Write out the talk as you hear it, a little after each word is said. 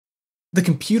The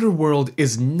computer world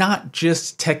is not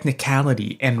just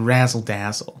technicality and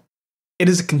razzle-dazzle. It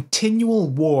is a continual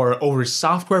war over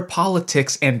software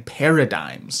politics and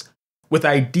paradigms. With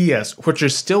ideas which are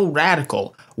still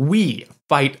radical, we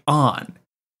fight on.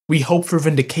 We hope for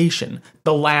vindication,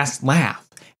 the last laugh,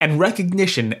 and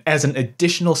recognition as an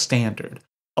additional standard.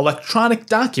 Electronic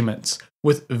documents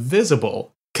with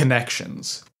visible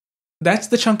connections. That's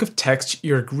the chunk of text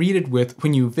you're greeted with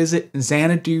when you visit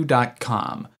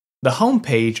Xanadu.com, the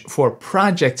homepage for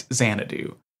Project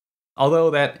Xanadu.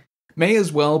 Although that may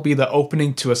as well be the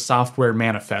opening to a software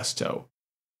manifesto.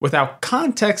 Without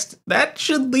context, that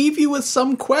should leave you with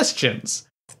some questions.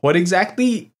 What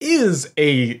exactly is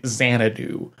a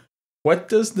Xanadu? What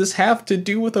does this have to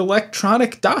do with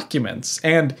electronic documents?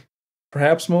 And,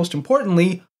 perhaps most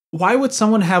importantly, why would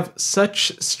someone have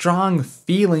such strong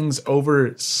feelings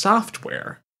over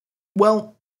software?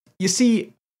 Well, you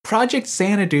see, Project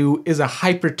Xanadu is a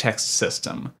hypertext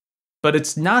system, but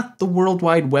it's not the World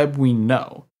Wide Web we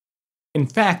know. In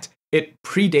fact, it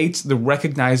predates the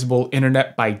recognizable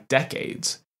internet by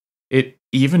decades. It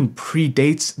even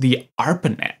predates the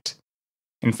ARPANET.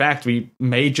 In fact, we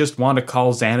may just want to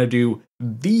call Xanadu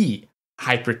the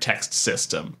hypertext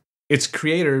system. Its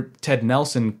creator, Ted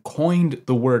Nelson, coined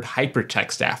the word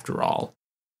hypertext after all.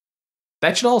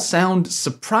 That should all sound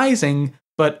surprising,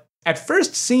 but at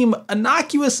first seem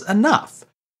innocuous enough.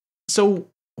 So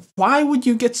why would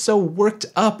you get so worked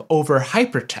up over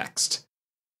hypertext?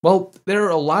 Well, there are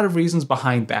a lot of reasons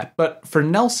behind that, but for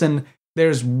Nelson,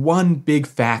 there's one big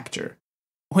factor.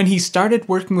 When he started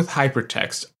working with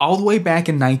hypertext all the way back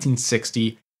in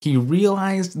 1960, he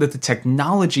realized that the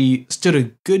technology stood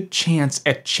a good chance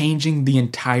at changing the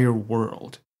entire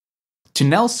world. To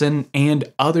Nelson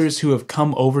and others who have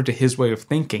come over to his way of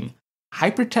thinking,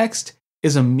 hypertext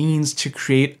is a means to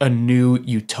create a new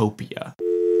utopia.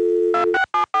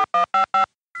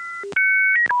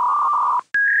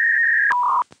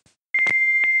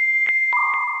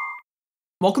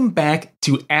 Welcome back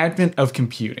to Advent of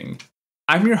Computing.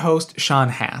 I'm your host, Sean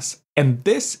Hass, and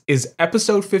this is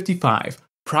episode 55,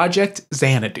 Project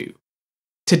Xanadu.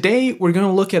 Today, we're going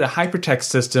to look at a hypertext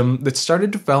system that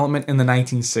started development in the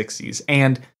 1960s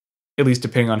and, at least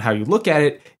depending on how you look at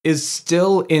it, is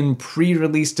still in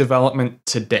pre-release development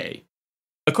today.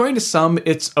 According to some,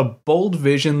 it's a bold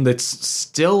vision that's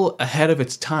still ahead of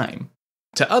its time.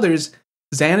 To others,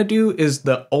 Xanadu is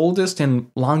the oldest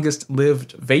and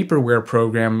longest-lived vaporware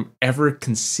program ever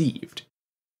conceived.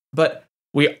 But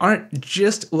we aren't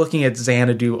just looking at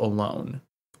Xanadu alone.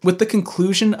 With the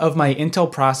conclusion of my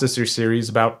Intel processor series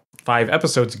about 5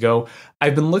 episodes ago,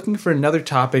 I've been looking for another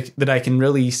topic that I can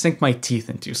really sink my teeth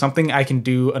into, something I can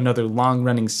do another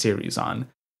long-running series on.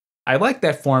 I like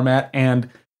that format, and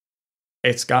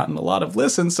it's gotten a lot of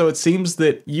listens, so it seems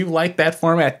that you like that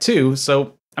format too,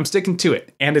 so I'm sticking to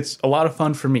it, and it's a lot of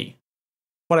fun for me.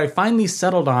 What I finally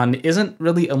settled on isn't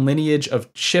really a lineage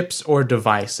of chips or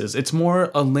devices, it's more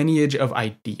a lineage of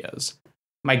ideas.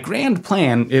 My grand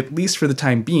plan, at least for the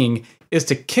time being, is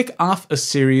to kick off a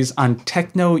series on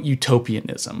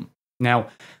techno-utopianism. Now,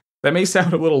 that may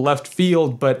sound a little left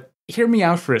field, but hear me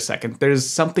out for a second. There's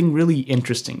something really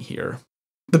interesting here.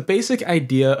 The basic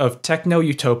idea of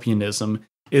techno-utopianism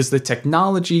is that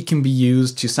technology can be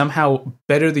used to somehow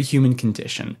better the human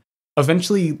condition,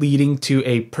 eventually leading to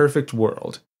a perfect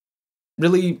world.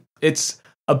 Really, it's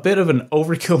a bit of an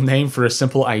overkill name for a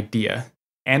simple idea.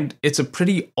 And it's a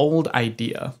pretty old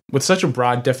idea. With such a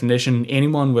broad definition,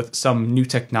 anyone with some new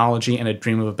technology and a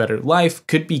dream of a better life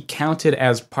could be counted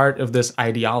as part of this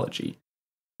ideology.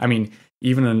 I mean,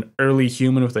 even an early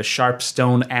human with a sharp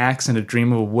stone axe and a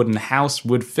dream of a wooden house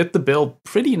would fit the bill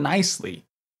pretty nicely.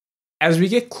 As we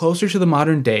get closer to the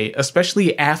modern day,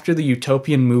 especially after the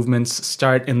utopian movements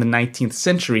start in the 19th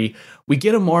century, we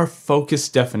get a more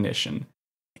focused definition.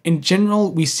 In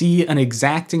general, we see an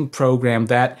exacting program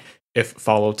that, if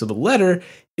followed to the letter,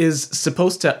 is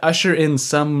supposed to usher in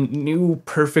some new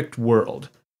perfect world.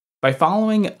 By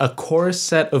following a core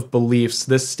set of beliefs,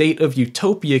 this state of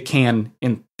utopia can,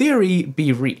 in theory,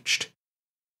 be reached.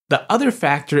 The other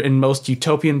factor in most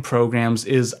utopian programs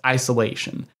is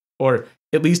isolation, or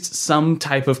at least some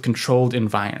type of controlled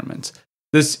environment.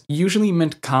 This usually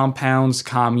meant compounds,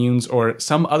 communes, or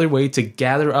some other way to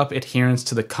gather up adherents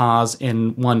to the cause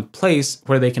in one place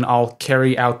where they can all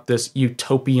carry out this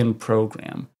utopian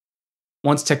program.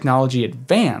 Once technology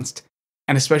advanced,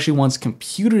 and especially once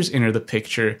computers enter the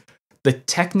picture, the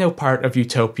techno part of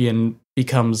utopian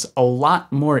becomes a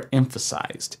lot more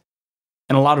emphasized.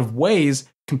 In a lot of ways,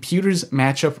 computers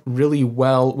match up really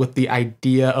well with the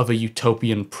idea of a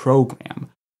utopian program.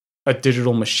 A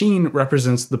digital machine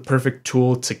represents the perfect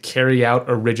tool to carry out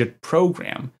a rigid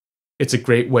program. It's a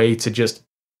great way to just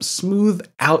smooth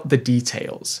out the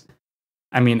details.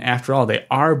 I mean, after all, they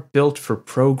are built for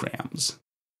programs.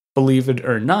 Believe it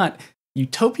or not,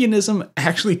 utopianism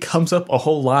actually comes up a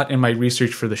whole lot in my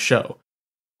research for the show.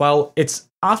 While it's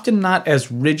often not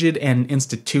as rigid and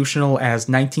institutional as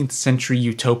 19th century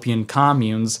utopian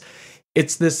communes,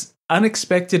 it's this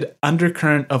unexpected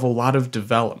undercurrent of a lot of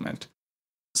development.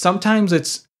 Sometimes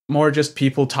it's more just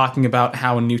people talking about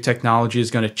how new technology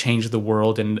is going to change the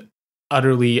world and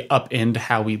utterly upend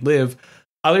how we live.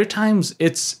 Other times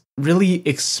it's really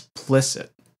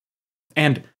explicit.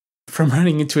 And from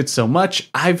running into it so much,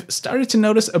 I've started to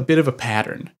notice a bit of a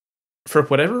pattern. For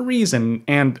whatever reason,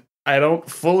 and I don't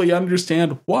fully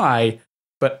understand why,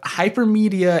 but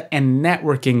hypermedia and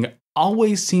networking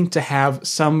always seem to have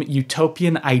some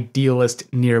utopian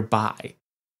idealist nearby.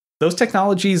 Those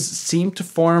technologies seem to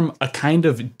form a kind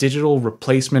of digital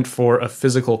replacement for a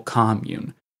physical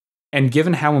commune. And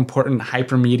given how important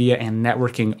hypermedia and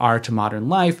networking are to modern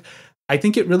life, I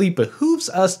think it really behooves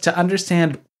us to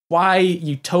understand why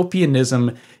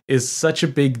utopianism is such a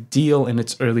big deal in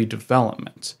its early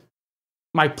development.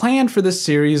 My plan for this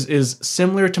series is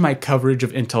similar to my coverage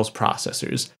of Intel's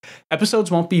processors. Episodes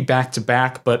won't be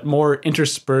back-to-back, but more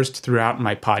interspersed throughout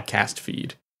my podcast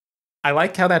feed. I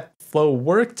like how that flow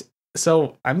worked,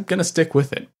 so I'm gonna stick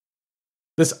with it.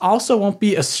 This also won't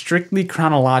be a strictly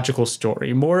chronological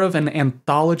story, more of an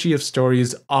anthology of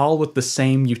stories all with the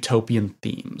same utopian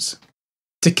themes.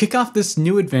 To kick off this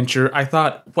new adventure, I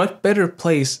thought, what better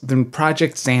place than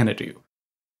Project Xanadu?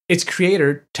 Its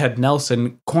creator, Ted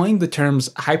Nelson, coined the terms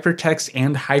hypertext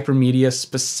and hypermedia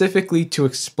specifically to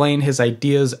explain his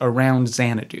ideas around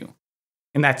Xanadu.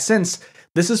 In that sense,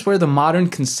 this is where the modern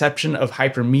conception of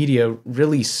hypermedia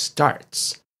really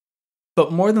starts.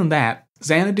 But more than that,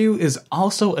 Xanadu is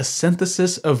also a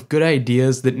synthesis of good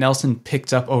ideas that Nelson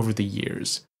picked up over the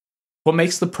years. What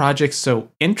makes the project so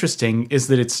interesting is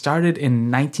that it started in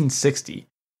 1960,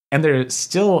 and there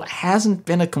still hasn't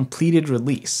been a completed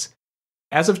release.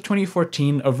 As of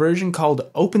 2014, a version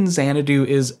called Open Xanadu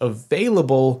is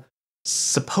available,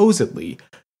 supposedly.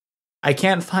 I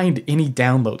can't find any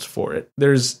downloads for it.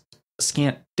 There's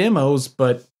scant demos,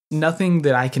 but nothing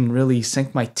that I can really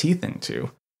sink my teeth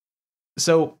into.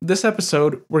 So, this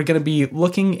episode, we're going to be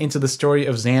looking into the story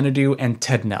of Xanadu and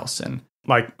Ted Nelson.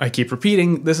 Like I keep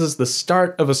repeating, this is the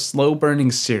start of a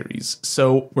slow-burning series,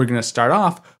 so we're going to start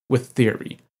off with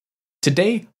theory.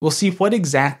 Today, we'll see what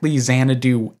exactly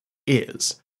Xanadu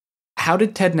is. How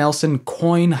did Ted Nelson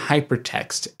coin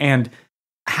hypertext, and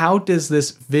how does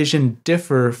this vision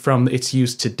differ from its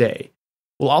use today?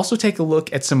 We'll also take a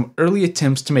look at some early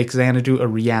attempts to make Xanadu a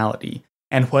reality,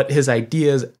 and what his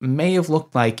ideas may have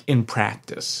looked like in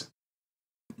practice.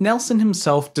 Nelson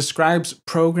himself describes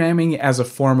programming as a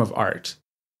form of art.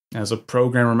 As a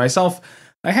programmer myself,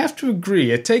 I have to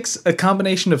agree, it takes a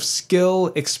combination of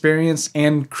skill, experience,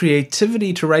 and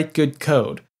creativity to write good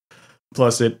code.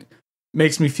 Plus, it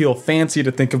makes me feel fancy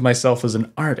to think of myself as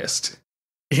an artist.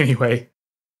 Anyway,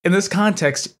 in this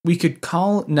context, we could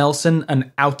call Nelson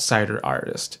an outsider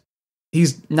artist.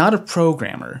 He's not a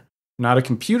programmer, not a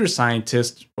computer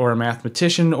scientist, or a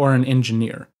mathematician, or an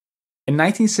engineer. In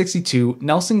 1962,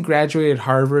 Nelson graduated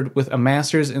Harvard with a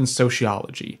master's in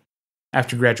sociology.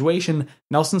 After graduation,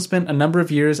 Nelson spent a number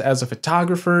of years as a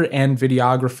photographer and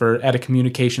videographer at a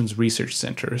communications research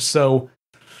center, so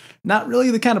not really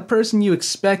the kind of person you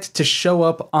expect to show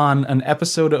up on an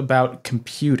episode about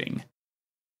computing.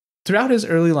 Throughout his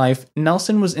early life,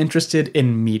 Nelson was interested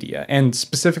in media, and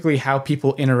specifically how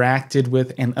people interacted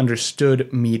with and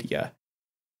understood media.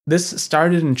 This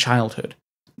started in childhood.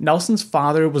 Nelson's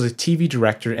father was a TV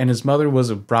director and his mother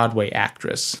was a Broadway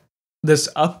actress. This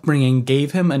upbringing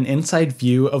gave him an inside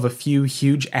view of a few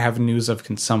huge avenues of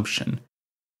consumption.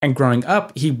 And growing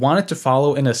up, he wanted to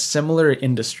follow in a similar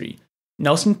industry.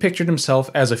 Nelson pictured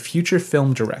himself as a future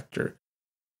film director.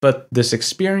 But this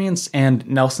experience and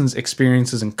Nelson's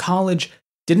experiences in college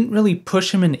didn't really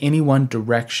push him in any one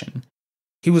direction.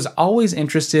 He was always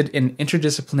interested in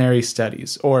interdisciplinary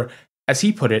studies, or, as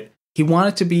he put it, he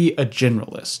wanted to be a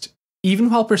generalist. Even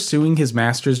while pursuing his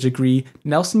master's degree,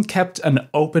 Nelson kept an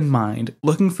open mind,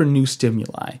 looking for new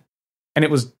stimuli. And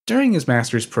it was during his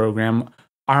master's program,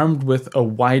 armed with a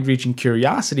wide-reaching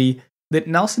curiosity, that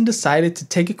Nelson decided to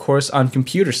take a course on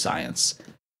computer science.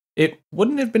 It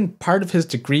wouldn't have been part of his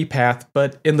degree path,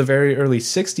 but in the very early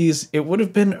 60s, it would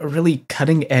have been a really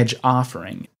cutting-edge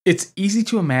offering. It's easy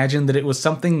to imagine that it was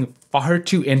something far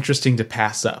too interesting to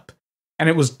pass up. And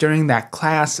it was during that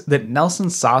class that Nelson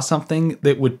saw something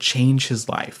that would change his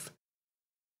life.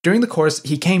 During the course,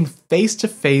 he came face to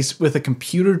face with a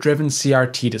computer-driven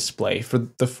CRT display for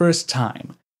the first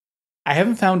time. I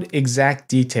haven't found exact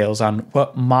details on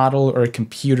what model or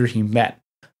computer he met,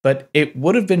 but it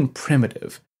would have been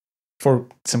primitive. For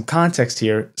some context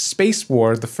here, Space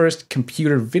War, the first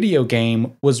computer video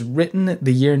game, was written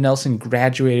the year Nelson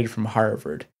graduated from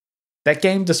Harvard. That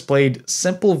game displayed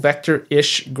simple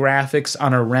vector-ish graphics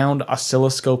on a round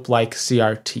oscilloscope-like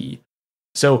CRT.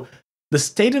 So, the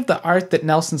state of the art that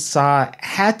Nelson saw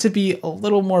had to be a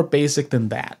little more basic than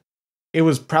that. It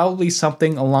was probably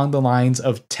something along the lines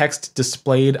of text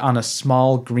displayed on a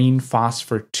small green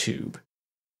phosphor tube.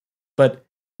 But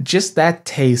just that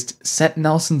taste set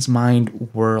Nelson's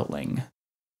mind whirling.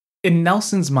 In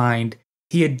Nelson's mind,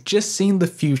 he had just seen the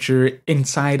future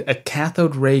inside a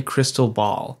cathode ray crystal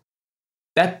ball.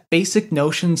 That basic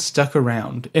notion stuck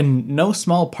around, in no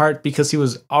small part because he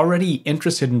was already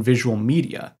interested in visual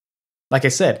media. Like I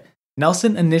said,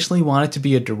 Nelson initially wanted to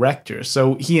be a director,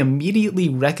 so he immediately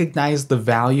recognized the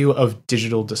value of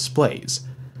digital displays.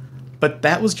 But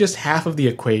that was just half of the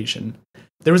equation.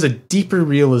 There was a deeper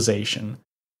realization.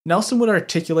 Nelson would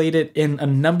articulate it in a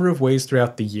number of ways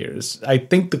throughout the years. I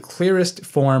think the clearest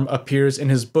form appears in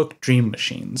his book Dream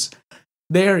Machines.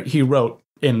 There he wrote,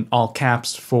 in all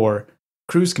caps for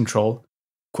Cruise Control,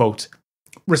 quote,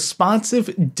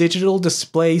 "Responsive digital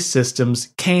display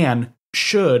systems can,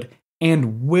 should,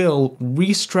 and will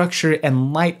restructure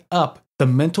and light up the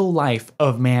mental life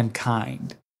of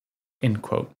mankind." End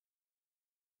quote.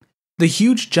 The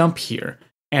huge jump here,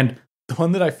 and the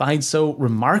one that I find so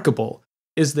remarkable,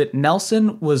 is that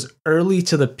Nelson was early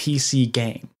to the PC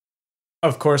game.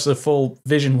 Of course, a full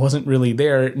vision wasn't really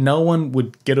there. No one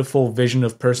would get a full vision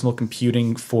of personal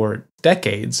computing for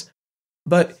decades,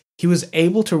 but he was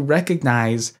able to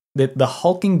recognize that the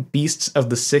hulking beasts of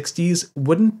the 60s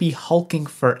wouldn't be hulking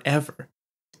forever.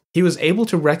 He was able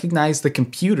to recognize that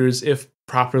computers, if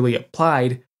properly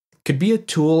applied, could be a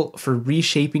tool for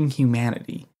reshaping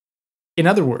humanity. In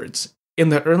other words, in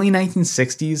the early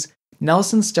 1960s,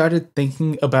 Nelson started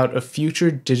thinking about a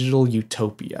future digital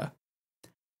utopia.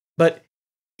 But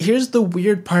here's the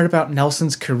weird part about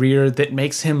Nelson's career that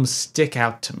makes him stick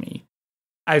out to me.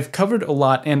 I've covered a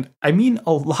lot, and I mean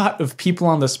a lot of people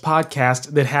on this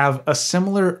podcast that have a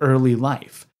similar early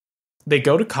life. They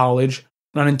go to college,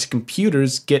 run into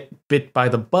computers, get bit by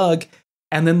the bug,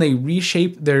 and then they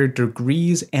reshape their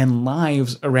degrees and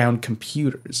lives around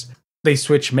computers. They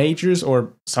switch majors,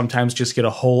 or sometimes just get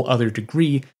a whole other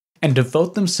degree, and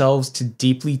devote themselves to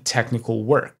deeply technical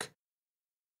work.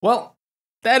 Well,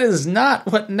 that is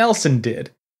not what Nelson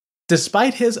did.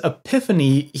 Despite his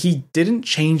epiphany, he didn't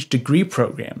change degree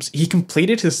programs. He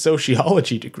completed his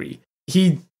sociology degree.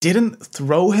 He didn't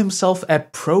throw himself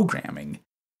at programming.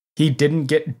 He didn't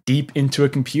get deep into a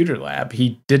computer lab.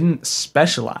 He didn't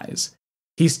specialize.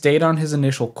 He stayed on his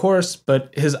initial course,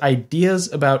 but his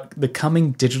ideas about the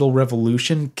coming digital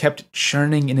revolution kept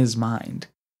churning in his mind.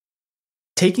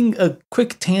 Taking a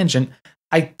quick tangent,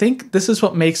 I think this is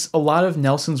what makes a lot of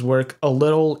Nelson's work a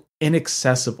little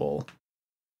inaccessible.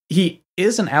 He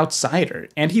is an outsider,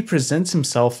 and he presents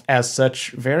himself as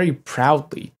such very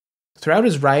proudly. Throughout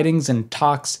his writings and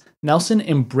talks, Nelson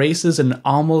embraces an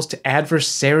almost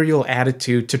adversarial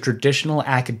attitude to traditional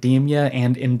academia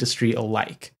and industry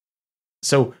alike.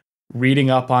 So, reading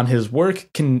up on his work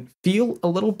can feel a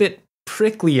little bit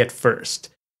prickly at first.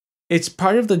 It's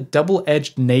part of the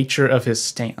double-edged nature of his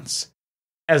stance.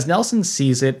 As Nelson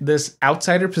sees it, this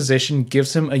outsider position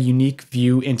gives him a unique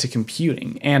view into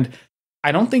computing, and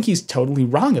I don't think he's totally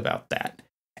wrong about that.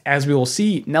 As we will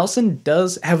see, Nelson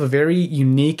does have a very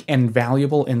unique and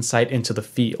valuable insight into the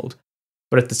field.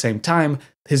 But at the same time,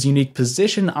 his unique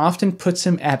position often puts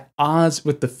him at odds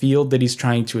with the field that he's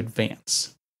trying to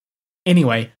advance.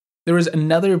 Anyway, there was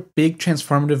another big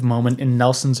transformative moment in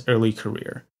Nelson's early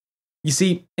career. You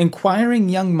see, inquiring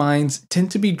young minds tend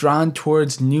to be drawn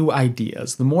towards new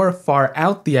ideas. The more far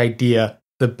out the idea,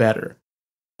 the better.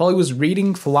 While he was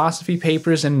reading philosophy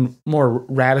papers and more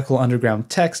radical underground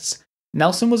texts,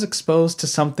 Nelson was exposed to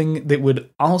something that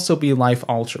would also be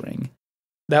life-altering.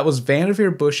 That was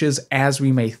Vannevar Bush's As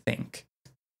We May Think.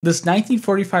 This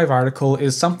 1945 article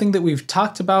is something that we've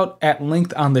talked about at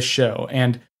length on the show,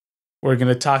 and we're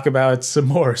going to talk about it some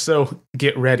more, so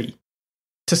get ready.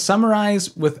 To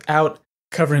summarize without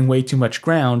covering way too much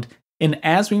ground, in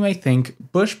As We May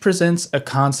Think, Bush presents a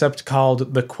concept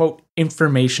called the, quote,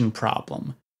 information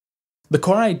problem. The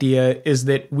core idea is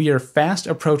that we are fast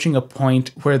approaching a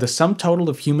point where the sum total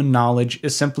of human knowledge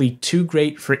is simply too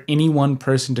great for any one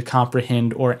person to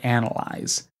comprehend or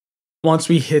analyze. Once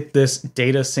we hit this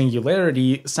data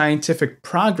singularity, scientific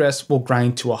progress will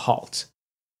grind to a halt.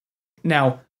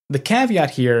 Now, The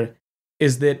caveat here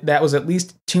is that was at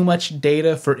least too much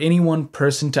data for any one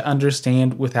person to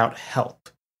understand without help.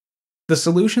 The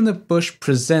solution that Bush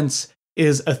presents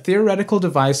is a theoretical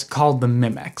device called the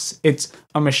Mimex. It's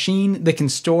a machine that can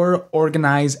store,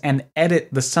 organize, and edit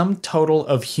the sum total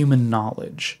of human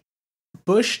knowledge.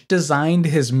 Bush designed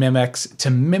his Mimex to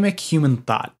mimic human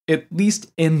thought, at least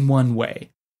in one way.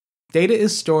 Data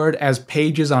is stored as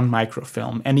pages on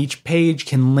microfilm, and each page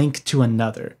can link to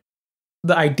another.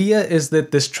 The idea is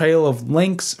that this trail of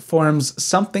links forms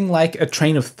something like a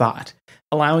train of thought,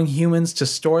 allowing humans to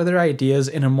store their ideas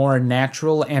in a more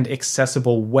natural and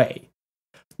accessible way.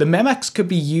 The Mimex could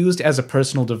be used as a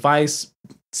personal device,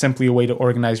 simply a way to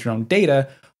organize your own data,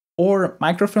 or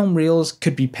microfilm reels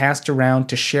could be passed around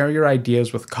to share your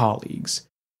ideas with colleagues.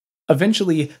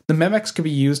 Eventually, the Mimex could be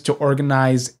used to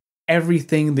organize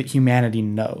everything that humanity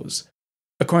knows.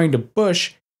 According to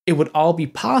Bush, it would all be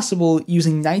possible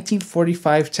using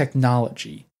 1945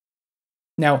 technology.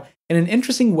 Now, in an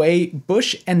interesting way,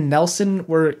 Bush and Nelson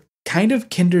were kind of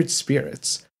kindred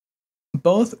spirits.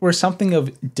 Both were something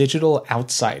of digital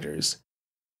outsiders.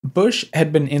 Bush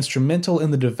had been instrumental in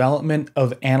the development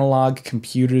of analog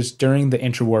computers during the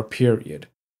interwar period,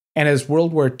 and as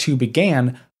World War II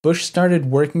began, Bush started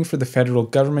working for the federal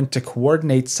government to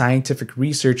coordinate scientific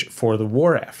research for the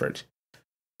war effort.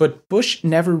 But Bush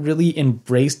never really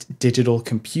embraced digital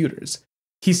computers.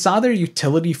 He saw their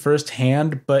utility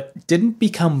firsthand, but didn't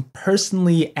become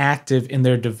personally active in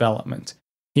their development.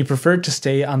 He preferred to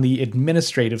stay on the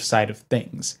administrative side of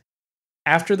things.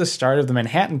 After the start of the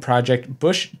Manhattan Project,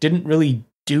 Bush didn't really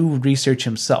do research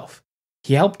himself.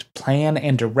 He helped plan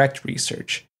and direct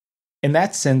research. In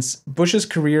that sense, Bush's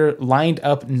career lined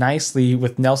up nicely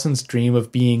with Nelson's dream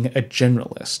of being a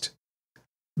generalist.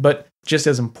 But just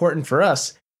as important for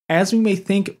us, as we may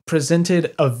think,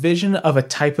 presented a vision of a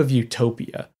type of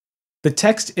utopia. The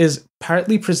text is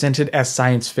partly presented as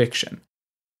science fiction.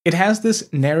 It has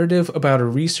this narrative about a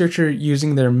researcher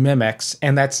using their Mimex,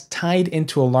 and that's tied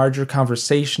into a larger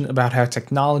conversation about how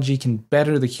technology can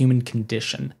better the human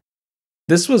condition.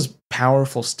 This was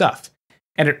powerful stuff,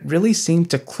 and it really seemed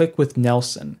to click with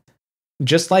Nelson.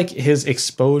 Just like his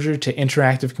exposure to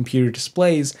interactive computer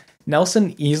displays,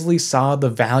 Nelson easily saw the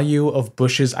value of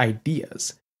Bush's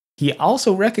ideas. He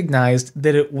also recognized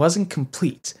that it wasn't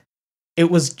complete.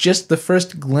 It was just the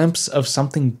first glimpse of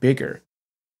something bigger.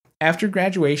 After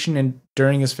graduation and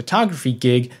during his photography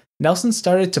gig, Nelson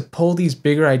started to pull these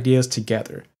bigger ideas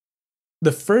together.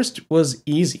 The first was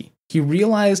easy. He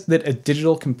realized that a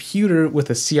digital computer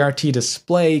with a CRT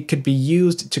display could be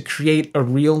used to create a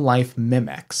real-life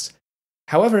Mimex.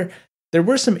 However, there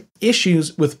were some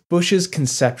issues with Bush's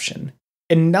conception.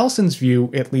 In Nelson's view,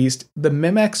 at least, the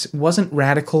Mimex wasn't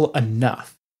radical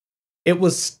enough. It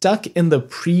was stuck in the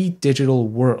pre-digital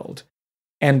world,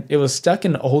 and it was stuck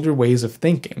in older ways of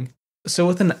thinking. So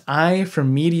with an eye for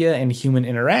media and human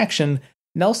interaction,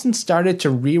 Nelson started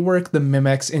to rework the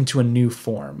Mimex into a new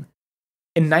form.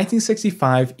 In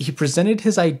 1965, he presented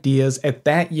his ideas at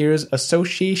that year's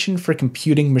Association for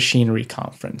Computing Machinery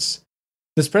conference.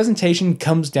 This presentation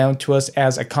comes down to us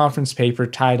as a conference paper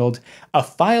titled, "A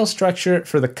File Structure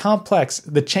for the Complex,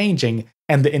 the Changing,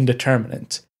 and the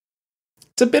Indeterminate."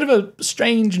 It's a bit of a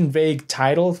strange and vague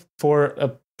title for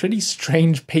a pretty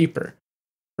strange paper.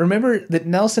 Remember that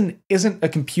Nelson isn't a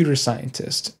computer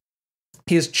scientist.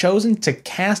 He has chosen to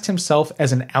cast himself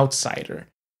as an outsider,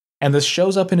 and this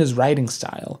shows up in his writing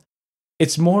style.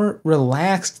 It's more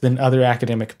relaxed than other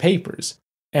academic papers.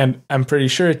 And I'm pretty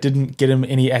sure it didn't get him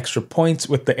any extra points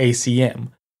with the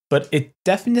ACM, but it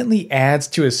definitely adds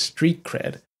to his street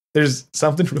cred. There's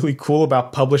something really cool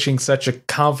about publishing such a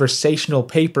conversational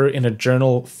paper in a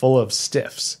journal full of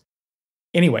stiffs.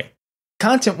 Anyway,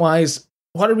 content-wise,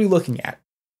 what are we looking at?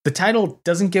 The title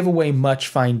doesn't give away much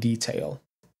fine detail.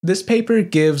 This paper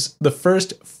gives the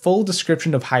first full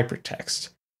description of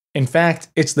hypertext. In fact,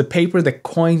 it's the paper that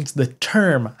coins the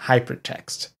term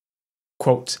hypertext.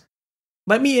 Quote,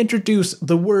 "Let me introduce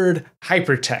the word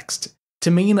hypertext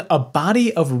to mean a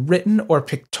body of written or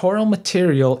pictorial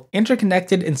material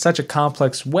interconnected in such a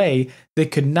complex way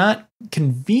that could not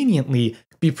conveniently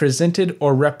be presented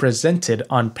or represented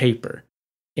on paper."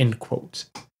 End quote.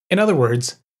 In other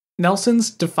words,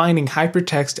 Nelson's defining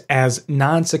hypertext as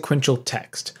non-sequential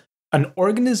text, an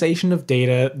organization of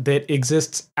data that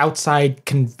exists outside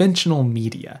conventional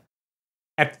media.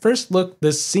 At first look,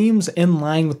 this seems in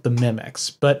line with the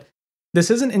Mimex, but this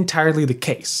isn't entirely the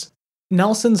case.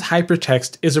 Nelson's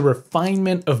hypertext is a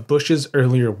refinement of Bush's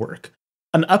earlier work,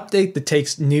 an update that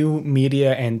takes new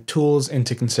media and tools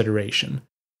into consideration.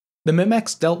 The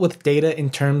Mimex dealt with data in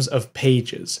terms of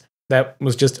pages. That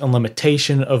was just a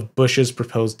limitation of Bush's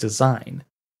proposed design.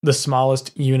 The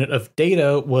smallest unit of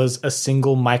data was a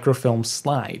single microfilm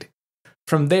slide.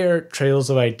 From there, trails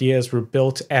of ideas were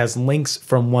built as links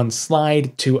from one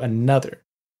slide to another.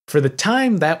 For the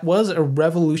time, that was a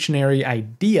revolutionary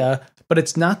idea, but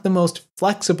it's not the most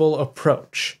flexible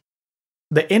approach.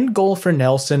 The end goal for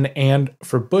Nelson, and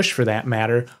for Bush for that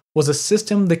matter, was a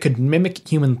system that could mimic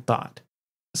human thought,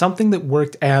 something that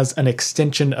worked as an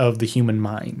extension of the human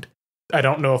mind. I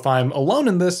don't know if I'm alone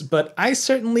in this, but I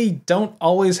certainly don't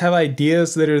always have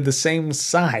ideas that are the same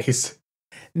size.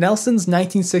 Nelson's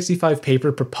 1965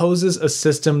 paper proposes a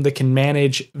system that can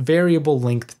manage variable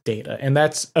length data, and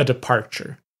that's a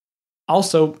departure.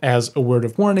 Also, as a word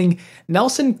of warning,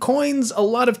 Nelson coins a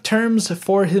lot of terms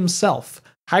for himself.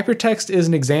 Hypertext is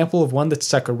an example of one that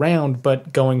stuck around,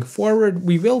 but going forward,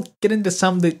 we will get into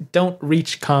some that don't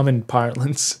reach common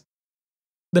parlance.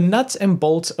 The nuts and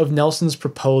bolts of Nelson's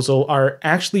proposal are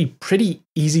actually pretty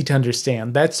easy to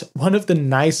understand. That's one of the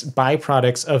nice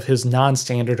byproducts of his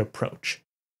non-standard approach.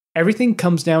 Everything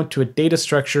comes down to a data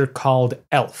structure called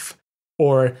ELF,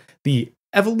 or the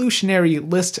evolutionary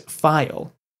list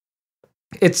file.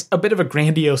 It's a bit of a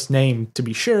grandiose name, to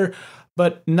be sure,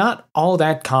 but not all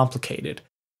that complicated.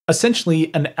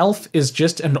 Essentially, an ELF is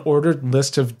just an ordered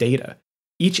list of data.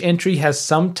 Each entry has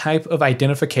some type of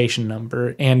identification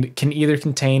number and can either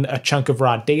contain a chunk of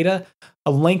raw data,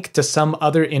 a link to some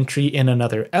other entry in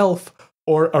another ELF,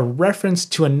 or a reference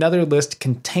to another list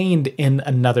contained in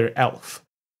another ELF.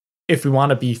 If we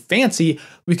want to be fancy,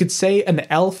 we could say an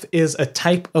ELF is a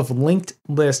type of linked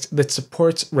list that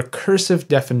supports recursive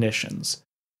definitions.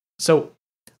 So,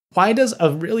 why does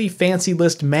a really fancy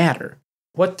list matter?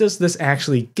 What does this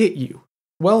actually get you?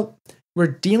 Well, we're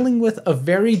dealing with a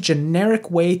very generic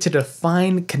way to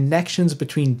define connections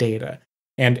between data.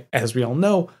 And as we all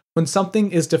know, when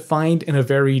something is defined in a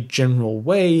very general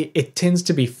way, it tends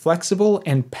to be flexible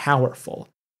and powerful.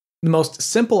 The most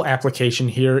simple application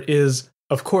here is,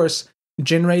 of course,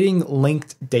 generating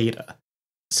linked data.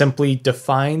 Simply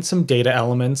define some data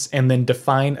elements and then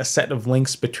define a set of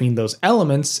links between those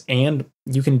elements, and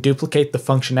you can duplicate the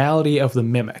functionality of the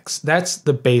mimics. That's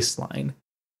the baseline.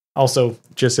 Also,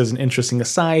 just as an interesting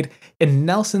aside, in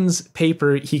Nelson's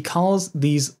paper, he calls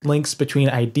these links between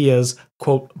ideas,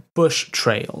 quote, bush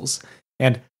trails.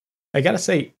 And I gotta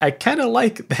say, I kinda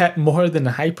like that more than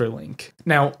a hyperlink.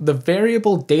 Now, the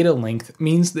variable data length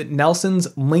means that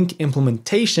Nelson's link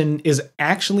implementation is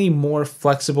actually more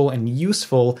flexible and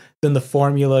useful than the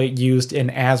formula used in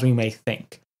As We May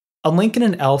Think. A link in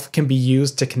an ELF can be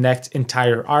used to connect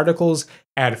entire articles,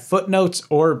 add footnotes,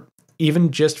 or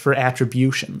even just for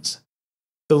attributions.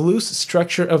 The loose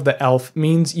structure of the ELF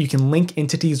means you can link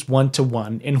entities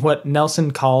one-to-one in what Nelson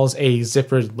calls a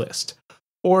zippered list,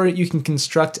 or you can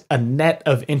construct a net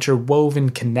of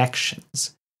interwoven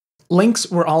connections.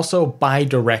 Links were also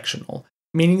bidirectional,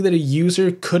 meaning that a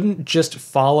user couldn't just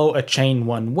follow a chain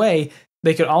one way,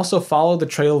 they could also follow the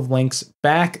trail of links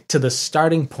back to the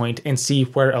starting point and see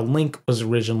where a link was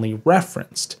originally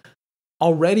referenced.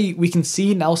 Already, we can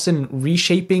see Nelson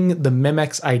reshaping the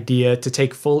mimics idea to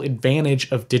take full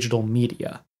advantage of digital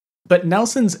media. But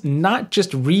Nelson's not just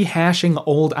rehashing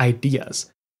old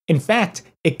ideas. In fact,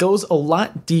 it goes a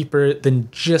lot deeper than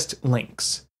just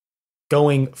links.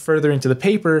 Going further into the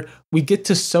paper, we get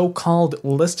to so-called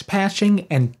list patching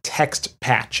and text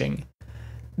patching.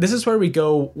 This is where we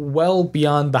go well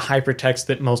beyond the hypertext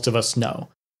that most of us know.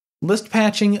 List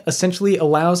patching essentially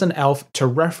allows an ELF to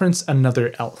reference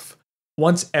another ELF.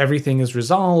 Once everything is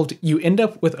resolved, you end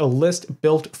up with a list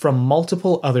built from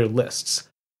multiple other lists.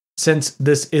 Since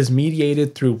this is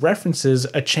mediated through references,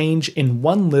 a change in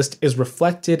one list is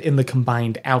reflected in the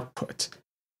combined output.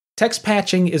 Text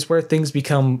patching is where things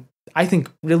become, I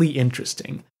think, really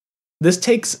interesting. This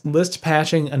takes list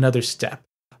patching another step,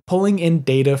 pulling in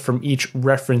data from each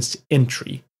referenced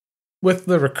entry. With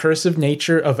the recursive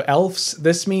nature of ELFs,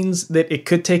 this means that it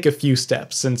could take a few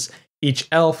steps, since each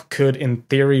ELF could, in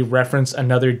theory, reference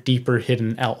another deeper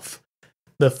hidden ELF.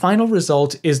 The final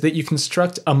result is that you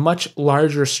construct a much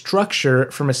larger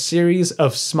structure from a series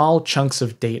of small chunks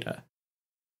of data.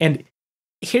 And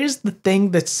here's the thing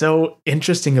that's so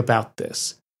interesting about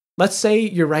this. Let's say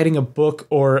you're writing a book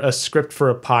or a script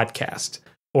for a podcast,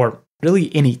 or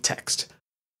really any text.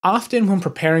 Often when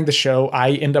preparing the show,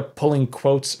 I end up pulling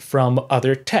quotes from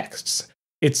other texts.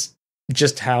 It's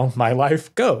just how my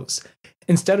life goes.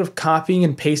 Instead of copying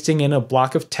and pasting in a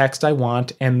block of text I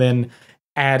want and then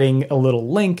adding a little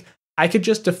link, I could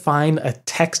just define a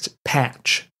text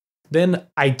patch. Then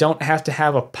I don't have to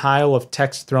have a pile of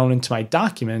text thrown into my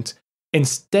document.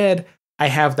 Instead, I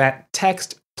have that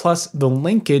text plus the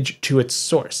linkage to its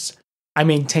source. I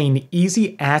maintain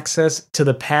easy access to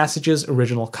the passage's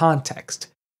original context.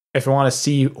 If I want to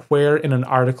see where in an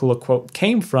article a quote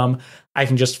came from, I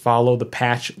can just follow the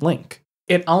patch link.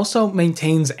 It also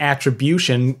maintains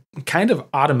attribution kind of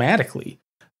automatically.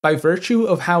 By virtue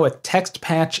of how a text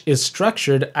patch is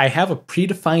structured, I have a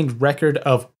predefined record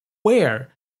of where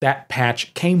that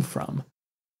patch came from.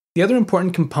 The other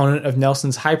important component of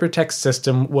Nelson's hypertext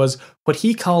system was what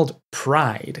he called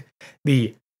PRIDE,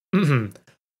 the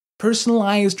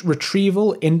Personalized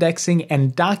Retrieval, Indexing,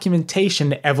 and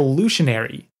Documentation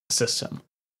Evolutionary System.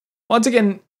 Once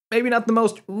again, maybe not the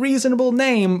most reasonable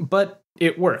name, but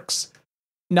it works.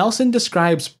 Nelson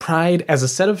describes PRIDE as a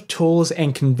set of tools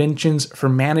and conventions for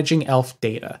managing ELF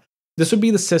data. This would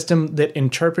be the system that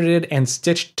interpreted and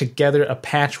stitched together a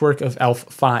patchwork of ELF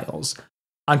files.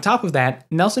 On top of that,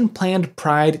 Nelson planned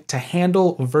PRIDE to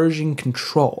handle version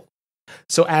control.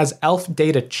 So as ELF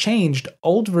data changed,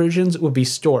 old versions would be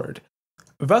stored.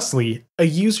 Thusly, a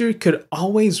user could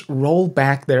always roll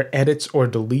back their edits or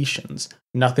deletions.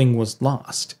 Nothing was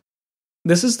lost.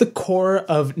 This is the core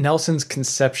of Nelson's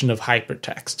conception of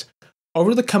hypertext.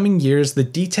 Over the coming years, the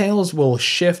details will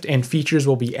shift and features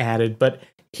will be added, but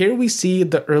here we see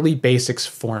the early basics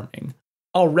forming.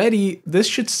 Already, this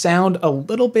should sound a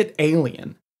little bit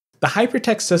alien. The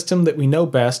hypertext system that we know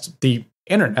best, the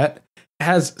internet,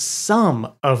 has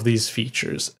some of these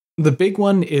features. The big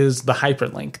one is the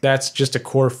hyperlink. That's just a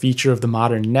core feature of the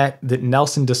modern net that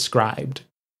Nelson described.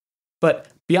 But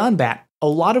beyond that, a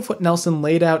lot of what Nelson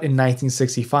laid out in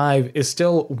 1965 is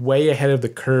still way ahead of the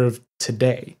curve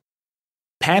today.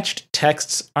 Patched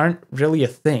texts aren't really a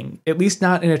thing, at least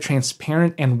not in a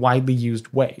transparent and widely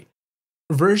used way.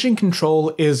 Version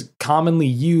control is commonly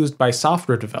used by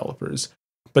software developers,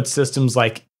 but systems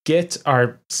like Git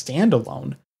are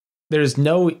standalone. There's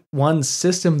no one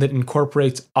system that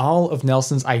incorporates all of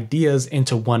Nelson's ideas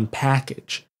into one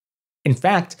package. In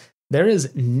fact, there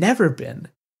has never been.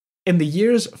 In the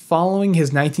years following his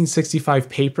 1965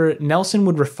 paper, Nelson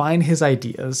would refine his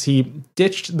ideas. He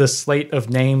ditched the slate of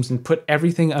names and put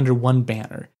everything under one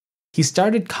banner. He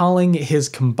started calling his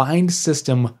combined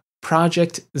system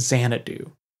Project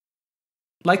Xanadu.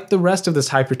 Like the rest of this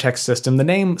hypertext system, the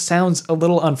name sounds a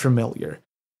little unfamiliar.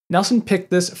 Nelson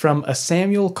picked this from a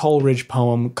Samuel Coleridge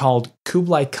poem called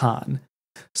Kublai Khan,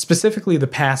 specifically the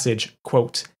passage,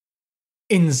 quote,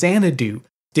 "In Xanadu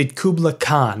did Kublai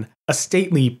Khan a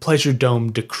stately pleasure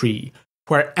dome decree,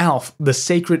 where Alph the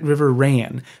sacred river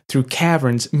ran through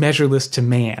caverns measureless to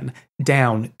man,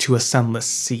 down to a sunless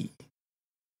sea."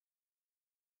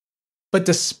 But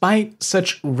despite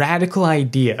such radical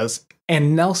ideas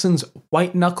and Nelson's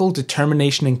white-knuckle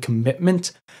determination and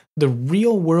commitment, the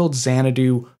real-world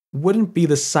Xanadu wouldn't be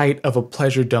the site of a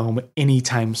pleasure dome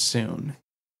anytime soon.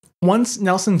 Once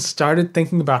Nelson started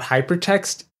thinking about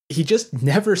hypertext, he just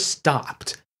never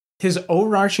stopped. His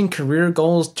overarching career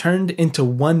goals turned into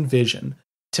one vision: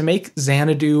 to make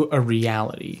Xanadu a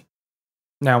reality.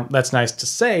 Now, that's nice to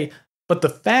say, but the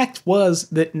fact was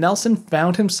that Nelson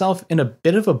found himself in a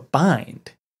bit of a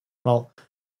bind. Well,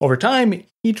 over time,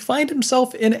 he'd find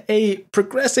himself in a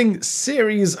progressing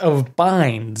series of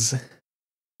binds.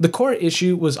 The core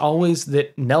issue was always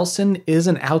that Nelson is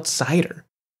an outsider.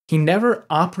 He never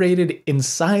operated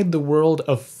inside the world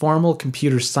of formal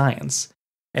computer science,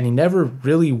 and he never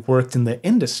really worked in the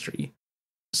industry.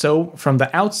 So, from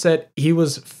the outset, he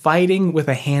was fighting with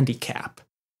a handicap.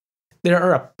 There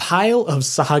are a pile of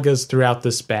sagas throughout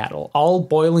this battle, all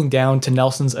boiling down to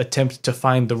Nelson's attempt to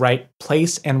find the right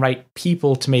place and right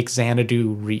people to make Xanadu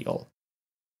real.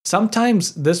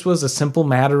 Sometimes this was a simple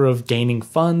matter of gaining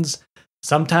funds,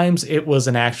 sometimes it was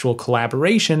an actual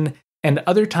collaboration, and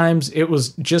other times it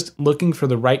was just looking for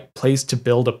the right place to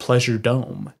build a pleasure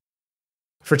dome.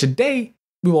 For today,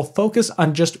 we will focus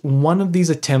on just one of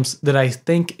these attempts that I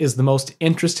think is the most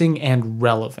interesting and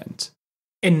relevant.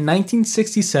 In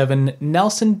 1967,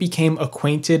 Nelson became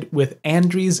acquainted with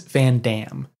Andries van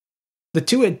Dam. The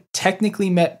two had technically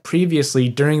met previously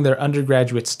during their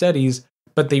undergraduate studies,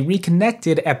 but they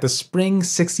reconnected at the Spring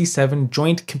 '67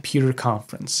 Joint Computer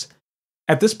Conference.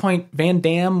 At this point, Van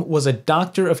Dam was a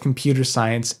doctor of computer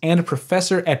science and a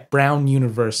professor at Brown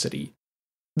University.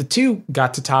 The two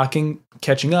got to talking,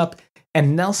 catching up,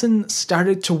 and Nelson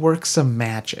started to work some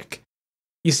magic.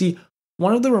 You see,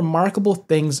 one of the remarkable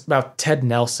things about Ted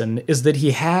Nelson is that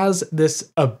he has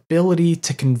this ability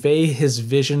to convey his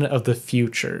vision of the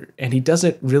future, and he does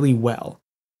it really well.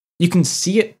 You can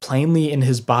see it plainly in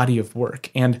his body of work,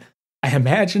 and I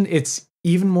imagine it's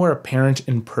even more apparent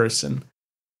in person.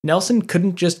 Nelson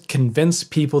couldn't just convince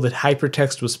people that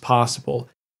hypertext was possible.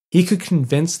 He could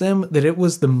convince them that it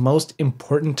was the most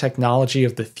important technology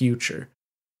of the future.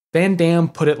 Van Dam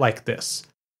put it like this,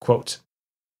 quote,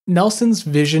 "Nelson's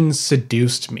vision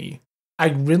seduced me. I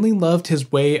really loved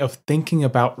his way of thinking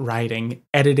about writing,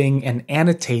 editing, and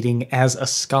annotating as a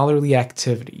scholarly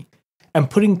activity, and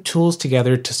putting tools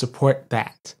together to support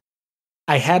that.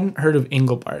 I hadn't heard of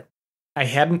Engelbart. I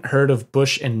hadn't heard of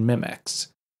Bush and Mimex.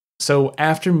 So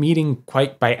after meeting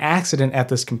quite by accident at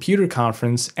this computer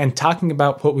conference and talking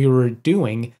about what we were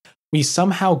doing, we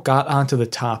somehow got onto the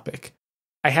topic.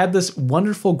 I had this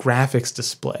wonderful graphics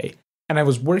display, and I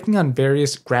was working on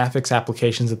various graphics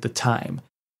applications at the time.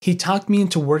 He talked me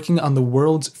into working on the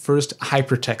world's first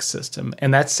hypertext system,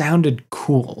 and that sounded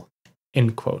cool."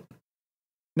 End quote.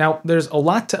 Now, there's a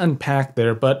lot to unpack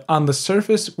there, but on the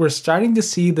surface, we're starting to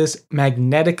see this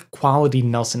magnetic quality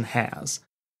Nelson has.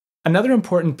 Another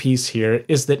important piece here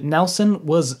is that Nelson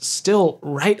was still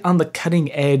right on the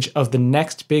cutting edge of the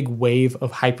next big wave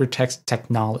of hypertext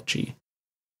technology.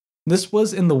 This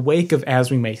was in the wake of As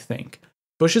We May Think.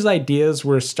 Bush's ideas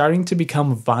were starting to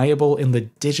become viable in the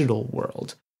digital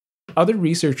world. Other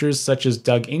researchers, such as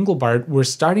Doug Engelbart, were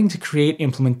starting to create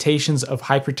implementations of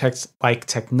hypertext-like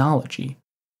technology.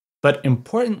 But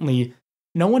importantly,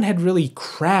 no one had really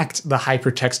cracked the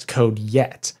hypertext code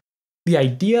yet. The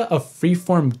idea of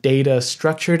freeform data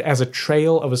structured as a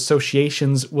trail of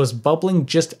associations was bubbling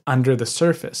just under the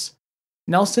surface.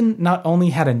 Nelson not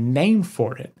only had a name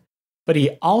for it, but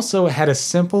he also had a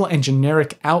simple and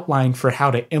generic outline for how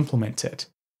to implement it.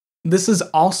 This is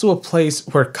also a place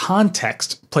where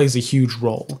context plays a huge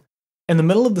role. In the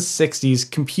middle of the 60s,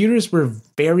 computers were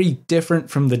very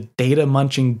different from the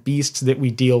data-munching beasts that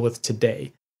we deal with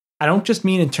today. I don't just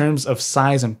mean in terms of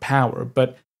size and power,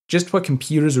 but just what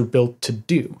computers were built to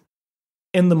do.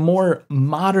 In the more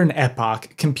modern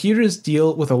epoch, computers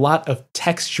deal with a lot of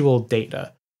textual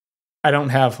data. I don't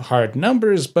have hard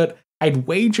numbers, but I'd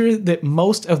wager that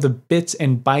most of the bits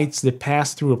and bytes that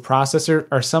pass through a processor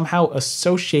are somehow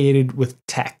associated with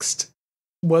text.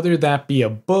 Whether that be a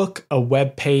book, a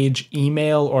web page,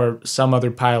 email, or some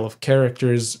other pile of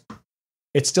characters,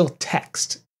 it's still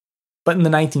text. But in the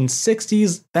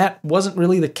 1960s, that wasn't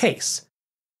really the case.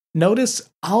 Notice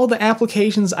all the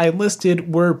applications I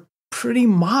listed were pretty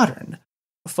modern.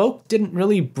 Folk didn't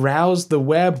really browse the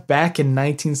web back in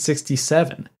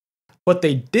 1967. What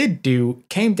they did do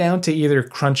came down to either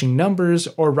crunching numbers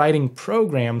or writing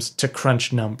programs to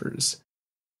crunch numbers.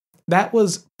 That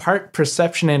was part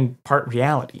perception and part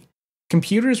reality.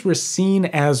 Computers were seen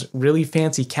as really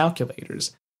fancy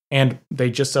calculators, and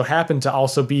they just so happened to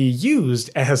also be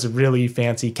used as really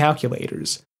fancy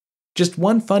calculators. Just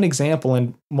one fun example,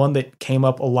 and one that came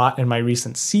up a lot in my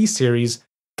recent C series,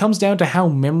 comes down to how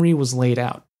memory was laid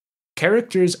out.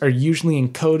 Characters are usually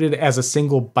encoded as a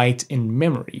single byte in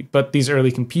memory, but these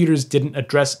early computers didn't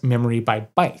address memory by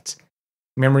byte.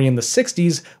 Memory in the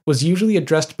 60s was usually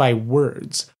addressed by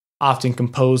words, often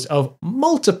composed of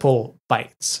multiple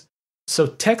bytes. So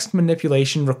text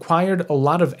manipulation required a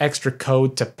lot of extra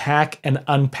code to pack and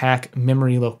unpack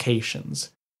memory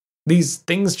locations. These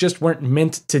things just weren't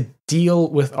meant to deal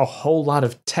with a whole lot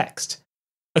of text.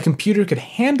 A computer could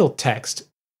handle text,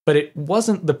 but it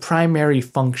wasn't the primary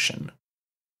function.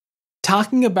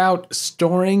 Talking about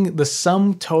storing the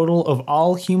sum total of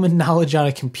all human knowledge on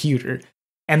a computer,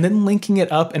 and then linking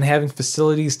it up and having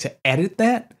facilities to edit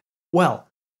that? Well,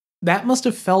 that must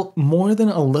have felt more than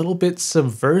a little bit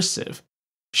subversive.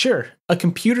 Sure, a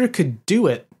computer could do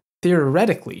it,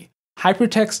 theoretically.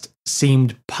 Hypertext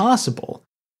seemed possible.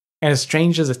 And as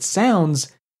strange as it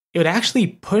sounds, it would actually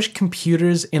push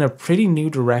computers in a pretty new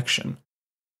direction.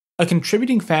 A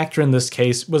contributing factor in this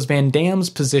case was Van Dam's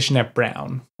position at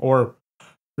Brown, or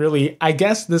really, I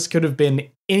guess this could have been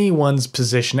anyone's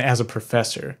position as a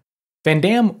professor. Van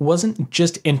Dam wasn't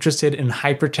just interested in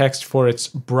hypertext for its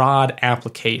broad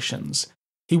applications.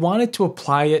 He wanted to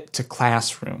apply it to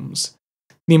classrooms.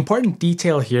 The important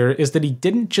detail here is that he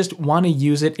didn't just want to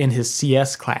use it in his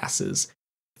CS classes.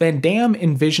 Van Dam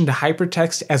envisioned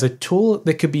hypertext as a tool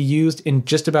that could be used in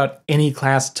just about any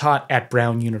class taught at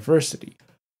Brown University.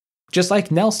 Just like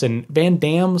Nelson, Van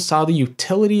Dam saw the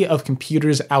utility of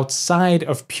computers outside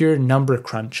of pure number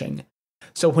crunching.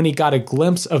 So when he got a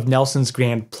glimpse of Nelson's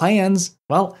grand plans,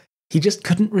 well, he just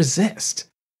couldn't resist.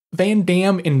 Van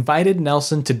Dam invited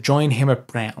Nelson to join him at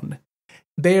Brown.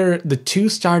 There, the two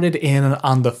started in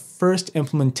on the first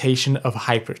implementation of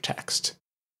hypertext.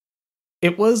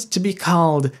 It was to be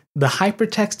called the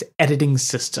Hypertext Editing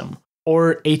System,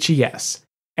 or HES,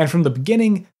 and from the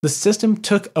beginning, the system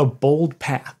took a bold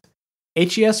path.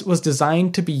 HES was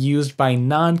designed to be used by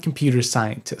non-computer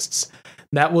scientists.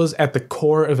 That was at the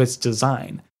core of its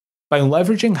design. By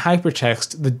leveraging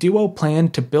hypertext, the duo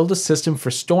planned to build a system for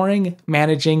storing,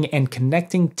 managing, and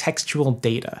connecting textual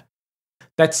data.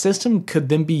 That system could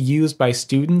then be used by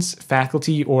students,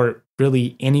 faculty, or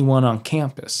really anyone on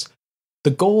campus.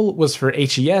 The goal was for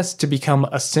HES to become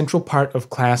a central part of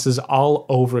classes all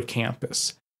over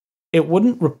campus. It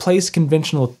wouldn't replace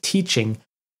conventional teaching,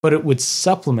 but it would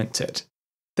supplement it.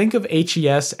 Think of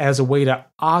HES as a way to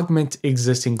augment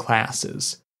existing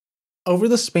classes. Over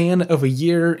the span of a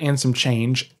year and some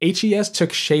change, HES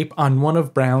took shape on one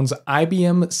of Brown's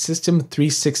IBM System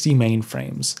 360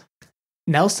 mainframes.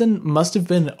 Nelson must have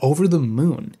been over the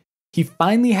moon. He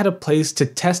finally had a place to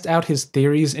test out his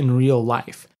theories in real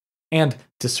life. And,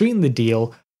 to sweeten the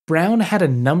deal, Brown had a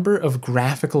number of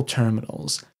graphical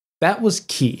terminals. That was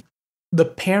key. The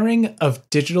pairing of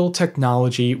digital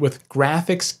technology with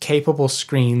graphics-capable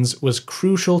screens was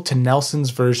crucial to Nelson's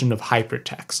version of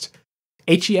hypertext.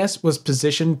 HES was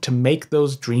positioned to make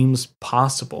those dreams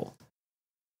possible.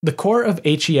 The core of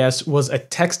HES was a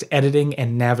text editing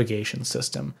and navigation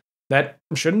system. That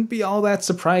shouldn't be all that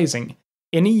surprising.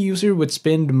 Any user would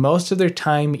spend most of their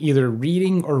time either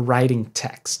reading or writing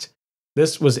text.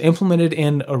 This was implemented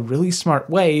in a really smart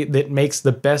way that makes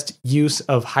the best use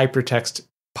of hypertext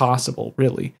possible,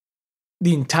 really.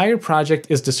 The entire project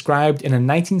is described in a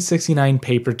 1969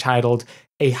 paper titled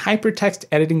A Hypertext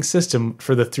Editing System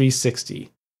for the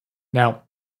 360. Now,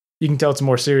 you can tell it's a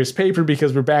more serious paper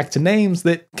because we're back to names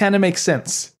that kind of make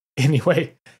sense.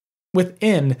 Anyway,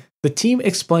 within, the team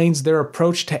explains their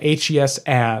approach to HES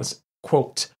as,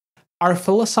 quote, "Our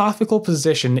philosophical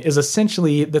position is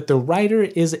essentially that the writer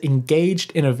is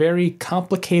engaged in a very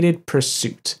complicated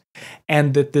pursuit,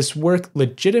 and that this work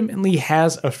legitimately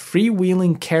has a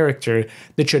freewheeling character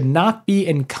that should not be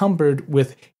encumbered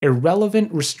with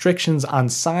irrelevant restrictions on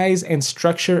size and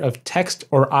structure of text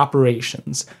or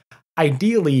operations.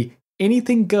 Ideally,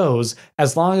 anything goes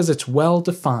as long as it's well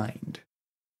defined."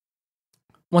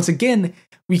 Once again,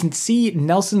 we can see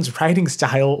Nelson's writing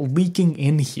style leaking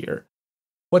in here.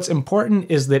 What's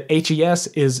important is that HES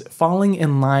is falling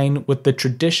in line with the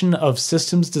tradition of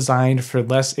systems designed for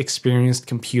less experienced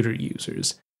computer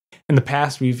users. In the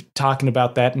past, we've talked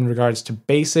about that in regards to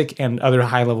BASIC and other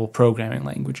high-level programming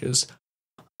languages.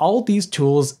 All these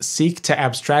tools seek to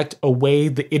abstract away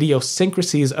the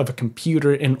idiosyncrasies of a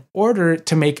computer in order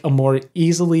to make a more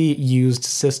easily used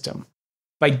system.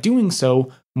 By doing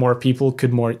so, more people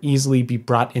could more easily be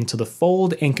brought into the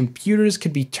fold, and computers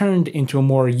could be turned into a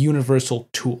more universal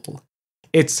tool.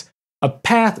 It's a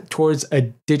path towards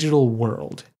a digital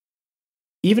world.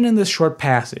 Even in this short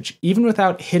passage, even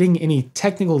without hitting any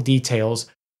technical details,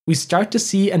 we start to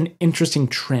see an interesting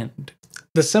trend.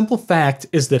 The simple fact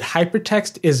is that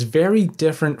hypertext is very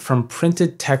different from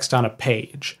printed text on a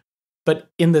page.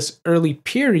 But in this early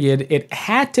period, it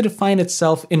had to define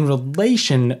itself in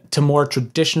relation to more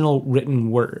traditional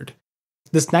written word.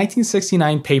 This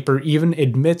 1969 paper even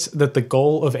admits that the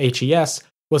goal of HES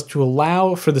was to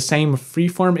allow for the same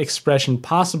freeform expression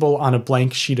possible on a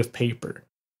blank sheet of paper.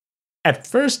 At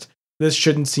first, this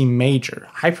shouldn't seem major.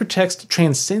 Hypertext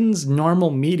transcends normal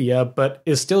media, but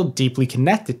is still deeply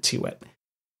connected to it.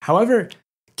 However,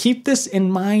 keep this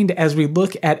in mind as we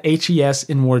look at HES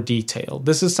in more detail.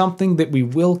 This is something that we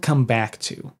will come back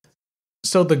to.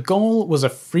 So the goal was a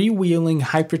freewheeling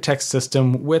hypertext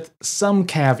system with some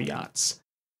caveats.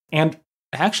 And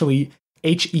actually,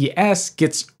 HES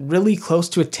gets really close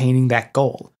to attaining that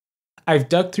goal. I've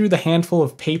dug through the handful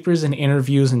of papers and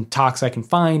interviews and talks I can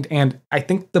find, and I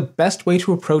think the best way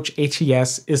to approach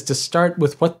HES is to start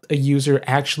with what a user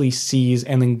actually sees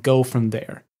and then go from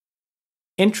there.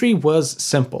 Entry was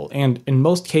simple, and in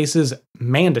most cases,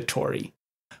 mandatory.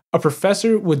 A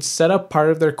professor would set up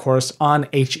part of their course on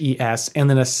HES and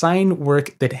then assign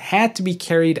work that had to be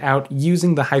carried out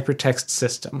using the hypertext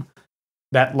system.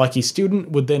 That lucky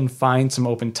student would then find some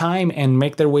open time and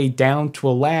make their way down to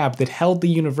a lab that held the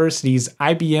university's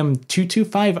IBM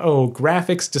 2250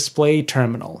 graphics display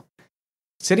terminal.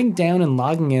 Sitting down and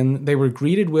logging in, they were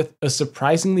greeted with a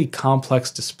surprisingly complex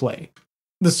display.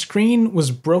 The screen was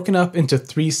broken up into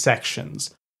 3 sections.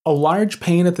 A large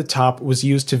pane at the top was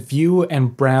used to view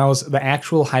and browse the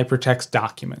actual hypertext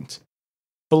document.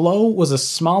 Below was a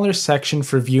smaller section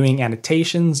for viewing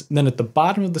annotations, then at the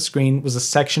bottom of the screen was a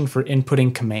section for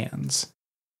inputting commands.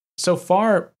 So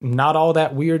far, not all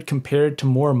that weird compared to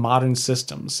more modern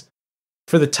systems.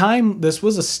 For the time, this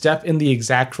was a step in the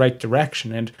exact right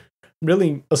direction, and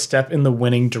really a step in the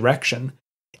winning direction.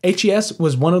 HES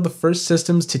was one of the first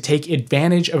systems to take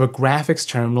advantage of a graphics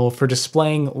terminal for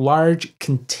displaying large,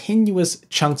 continuous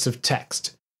chunks of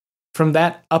text. From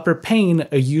that upper pane,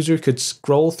 a user could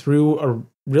scroll through a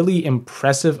really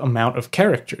impressive amount of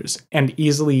characters and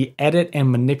easily edit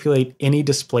and manipulate any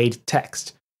displayed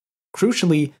text.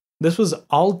 Crucially, this was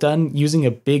all done using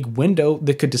a big window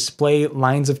that could display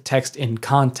lines of text in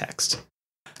context.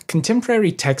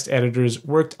 Contemporary text editors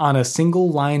worked on a single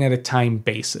line at a time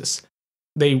basis.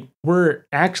 They were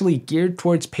actually geared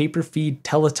towards paper feed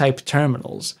teletype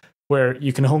terminals, where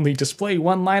you can only display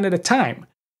one line at a time.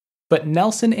 But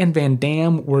Nelson and Van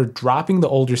Dam were dropping the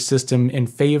older system in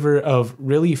favor of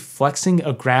really flexing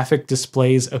a graphic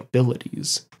display's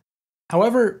abilities.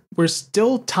 However, we're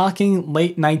still talking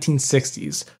late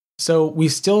 1960s, so we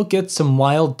still get some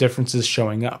wild differences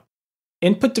showing up.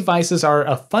 Input devices are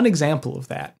a fun example of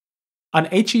that. On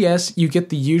HES, you get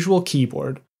the usual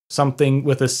keyboard, something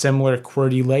with a similar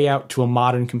QWERTY layout to a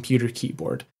modern computer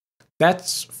keyboard.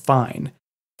 That's fine.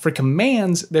 For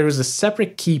commands, there is a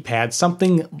separate keypad,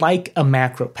 something like a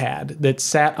macro pad, that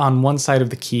sat on one side of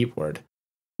the keyboard.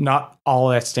 Not all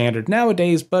that standard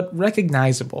nowadays, but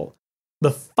recognizable.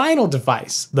 The final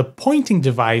device, the pointing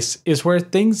device, is where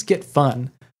things get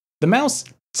fun. The mouse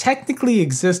technically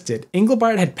existed.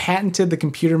 Engelbart had patented the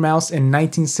computer mouse in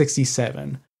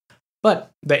 1967.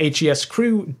 But the HES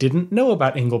crew didn't know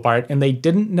about Engelbart, and they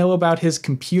didn't know about his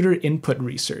computer input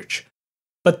research.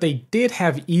 But they did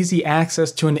have easy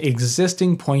access to an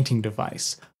existing pointing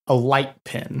device, a light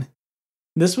pin.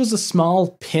 This was a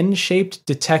small pin-shaped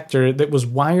detector that was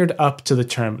wired up to the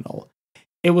terminal.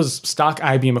 It was stock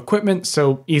IBM equipment,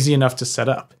 so easy enough to set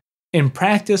up. In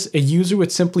practice, a user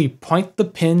would simply point the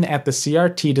pin at the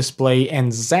CRT display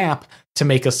and zap to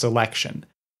make a selection.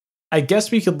 I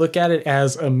guess we could look at it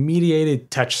as a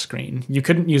mediated touchscreen. You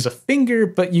couldn't use a finger,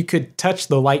 but you could touch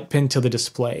the light pin to the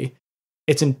display.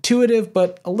 It's intuitive,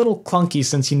 but a little clunky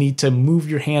since you need to move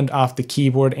your hand off the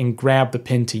keyboard and grab the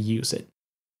pin to use it.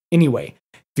 Anyway,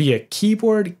 via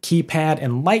keyboard, keypad,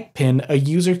 and light pin, a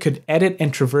user could edit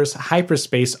and traverse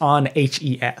hyperspace on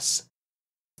HES.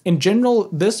 In general,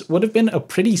 this would have been a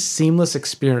pretty seamless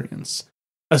experience.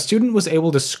 A student was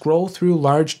able to scroll through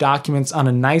large documents on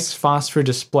a nice phosphor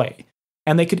display,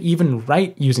 and they could even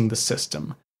write using the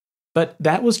system. But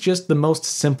that was just the most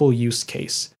simple use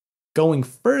case. Going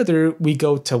further, we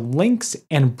go to links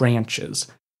and branches.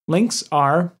 Links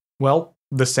are, well,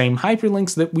 the same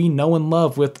hyperlinks that we know and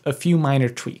love with a few minor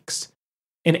tweaks.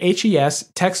 In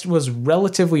HES, text was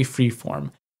relatively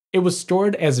freeform. It was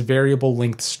stored as variable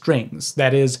length strings,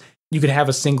 that is, you could have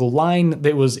a single line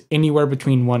that was anywhere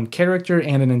between one character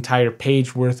and an entire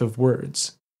page worth of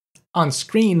words. On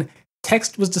screen,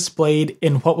 text was displayed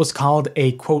in what was called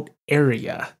a, quote,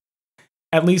 area.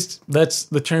 At least, that's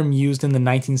the term used in the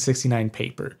 1969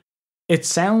 paper. It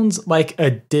sounds like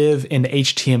a div in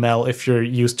HTML if you're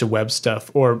used to web stuff,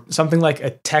 or something like a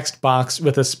text box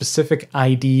with a specific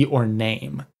ID or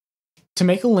name. To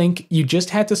make a link, you just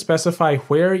had to specify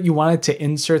where you wanted to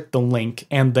insert the link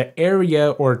and the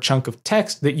area or chunk of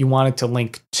text that you wanted to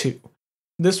link to.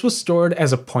 This was stored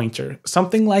as a pointer,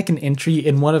 something like an entry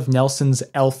in one of Nelson's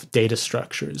ELF data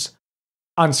structures.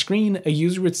 On screen, a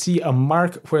user would see a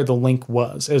mark where the link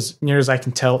was. As near as I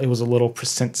can tell, it was a little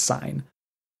percent sign.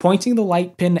 Pointing the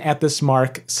light pin at this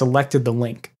mark selected the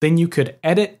link. Then you could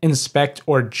edit, inspect,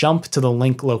 or jump to the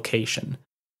link location.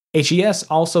 HES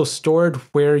also stored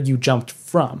where you jumped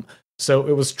from, so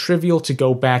it was trivial to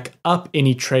go back up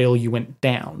any trail you went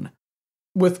down.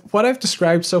 With what I've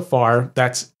described so far,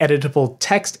 that's editable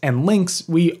text and links,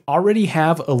 we already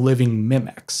have a living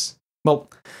Memex. Well,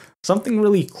 something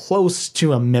really close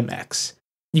to a Memex.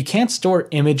 You can't store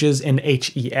images in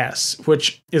HES,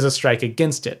 which is a strike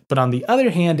against it, but on the other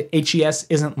hand, HES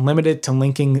isn't limited to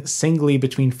linking singly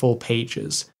between full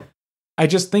pages. I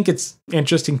just think it's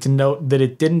interesting to note that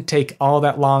it didn't take all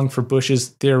that long for Bush's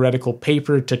theoretical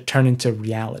paper to turn into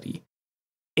reality.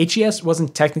 HES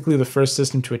wasn't technically the first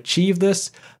system to achieve this,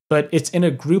 but it's in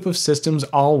a group of systems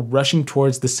all rushing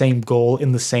towards the same goal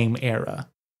in the same era.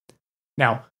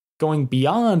 Now, going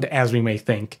beyond as we may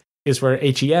think is where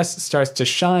HES starts to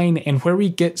shine and where we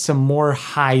get some more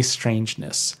high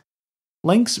strangeness.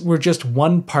 Links were just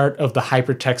one part of the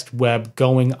hypertext web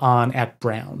going on at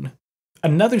Brown.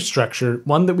 Another structure,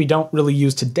 one that we don't really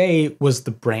use today, was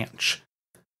the branch.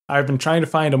 I've been trying to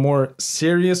find a more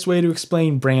serious way to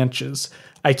explain branches.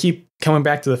 I keep coming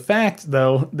back to the fact,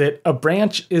 though, that a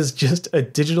branch is just a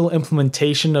digital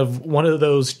implementation of one of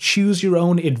those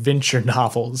choose-your-own-adventure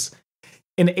novels.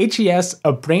 In HES,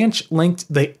 a branch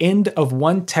linked the end of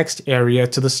one text area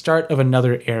to the start of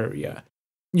another area.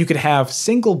 You could have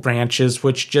single branches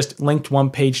which just linked one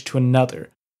page to another.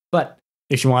 But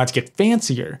if you wanted to get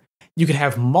fancier, you could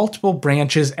have multiple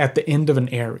branches at the end of an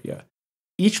area.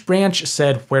 Each branch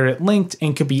said where it linked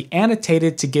and could be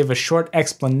annotated to give a short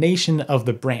explanation of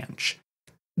the branch.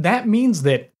 That means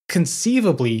that,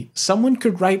 conceivably, someone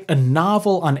could write a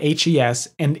novel on HES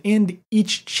and end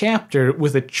each chapter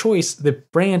with a choice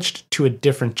that branched to a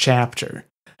different chapter.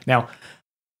 Now,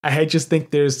 I just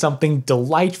think there's something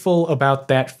delightful about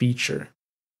that feature.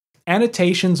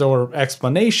 Annotations or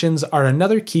explanations are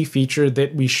another key feature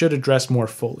that we should address more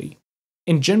fully.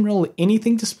 In general,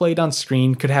 anything displayed on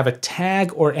screen could have a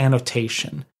tag or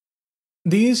annotation.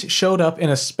 These showed up in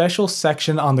a special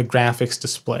section on the graphics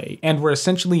display and were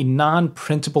essentially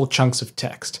non-printable chunks of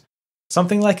text,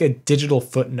 something like a digital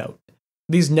footnote.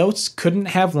 These notes couldn't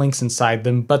have links inside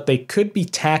them, but they could be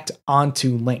tacked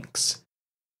onto links.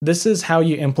 This is how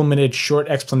you implemented short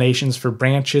explanations for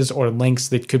branches or links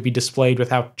that could be displayed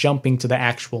without jumping to the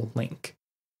actual link.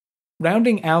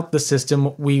 Rounding out the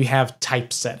system, we have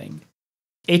typesetting.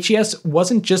 HES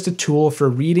wasn't just a tool for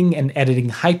reading and editing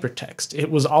hypertext,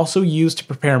 it was also used to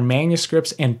prepare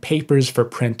manuscripts and papers for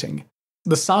printing.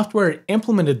 The software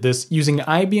implemented this using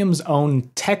IBM's own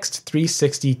Text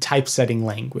 360 typesetting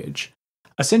language.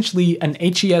 Essentially, an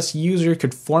HES user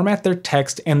could format their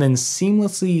text and then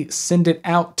seamlessly send it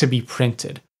out to be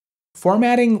printed.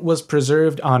 Formatting was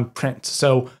preserved on print,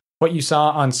 so what you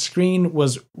saw on screen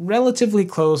was relatively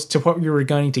close to what you were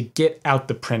going to get out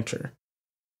the printer.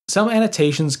 Some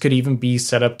annotations could even be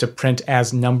set up to print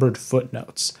as numbered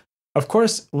footnotes. Of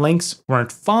course, links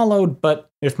weren't followed, but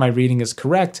if my reading is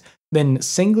correct, then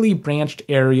singly branched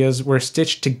areas were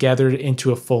stitched together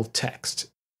into a full text.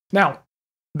 Now,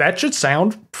 that should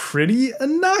sound pretty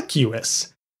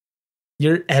innocuous.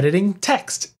 You're editing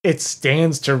text. It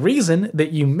stands to reason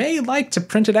that you may like to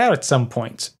print it out at some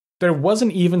point. There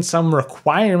wasn't even some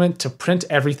requirement to print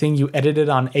everything you edited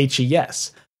on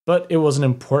HES, but it was an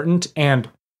important and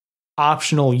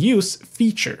optional use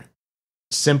feature.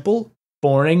 Simple,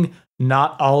 boring,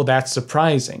 not all that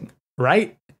surprising,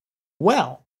 right?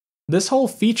 Well, this whole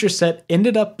feature set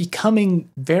ended up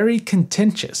becoming very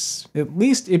contentious. At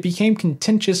least it became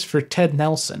contentious for Ted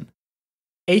Nelson.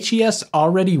 HES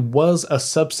already was a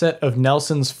subset of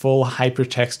Nelson's full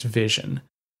hypertext vision.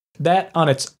 That on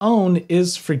its own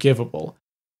is forgivable.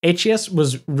 HES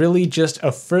was really just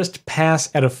a first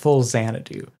pass at a full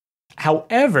Xanadu.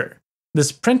 However,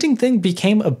 this printing thing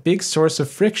became a big source of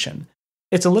friction.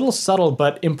 It's a little subtle,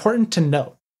 but important to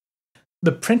note.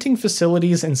 The printing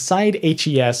facilities inside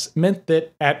HES meant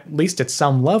that, at least at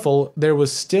some level, there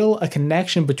was still a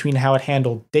connection between how it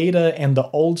handled data and the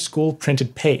old school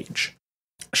printed page.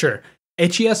 Sure,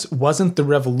 HES wasn't the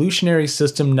revolutionary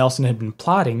system Nelson had been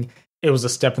plotting, it was a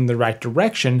step in the right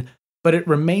direction, but it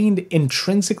remained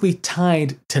intrinsically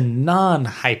tied to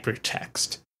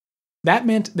non-hypertext. That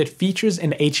meant that features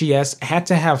in HES had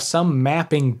to have some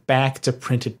mapping back to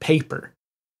printed paper.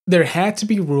 There had to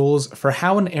be rules for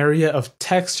how an area of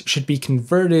text should be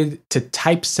converted to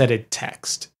typesetted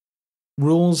text.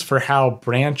 Rules for how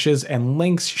branches and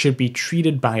links should be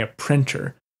treated by a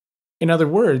printer. In other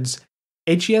words,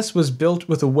 HES was built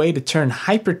with a way to turn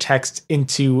hypertext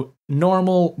into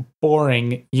normal,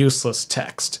 boring, useless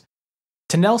text.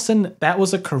 To Nelson, that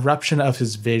was a corruption of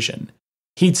his vision.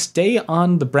 He'd stay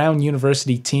on the Brown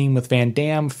University team with Van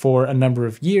Dam for a number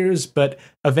of years, but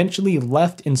eventually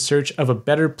left in search of a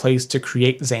better place to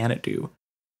create Xanadu.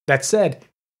 That said,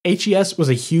 HES was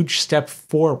a huge step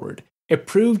forward. It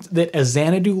proved that a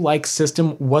Xanadu-like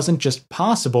system wasn't just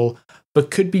possible, but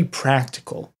could be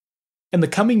practical. In the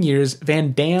coming years,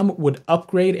 Van Dam would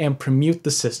upgrade and permute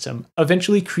the system,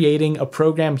 eventually creating a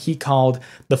program he called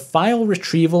the File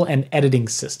Retrieval and Editing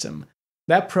System.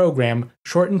 That program,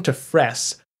 shortened to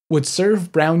FRES, would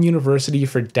serve Brown University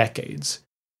for decades.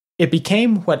 It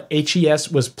became what HES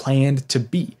was planned to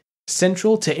be,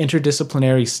 central to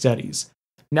interdisciplinary studies.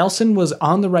 Nelson was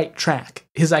on the right track,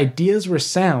 his ideas were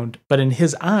sound, but in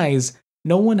his eyes,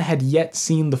 no one had yet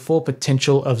seen the full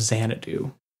potential of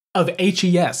Xanadu. Of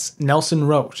HES, Nelson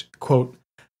wrote, quote,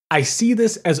 "I see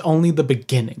this as only the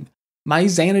beginning. My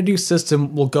Xanadu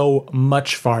system will go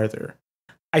much farther.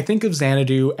 I think of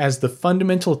Xanadu as the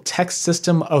fundamental text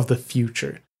system of the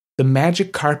future, the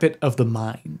magic carpet of the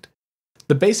mind.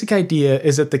 The basic idea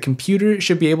is that the computer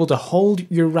should be able to hold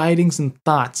your writings and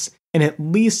thoughts in at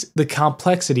least the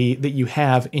complexity that you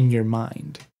have in your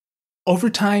mind." Over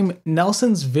time,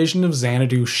 Nelson's vision of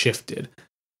Xanadu shifted.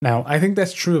 Now, I think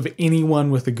that's true of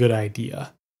anyone with a good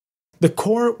idea. The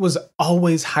core was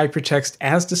always hypertext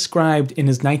as described in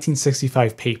his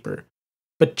 1965 paper,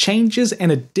 but changes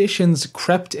and additions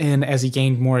crept in as he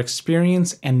gained more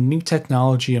experience and new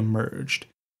technology emerged.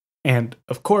 And,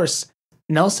 of course,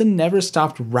 Nelson never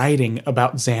stopped writing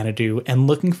about Xanadu and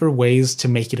looking for ways to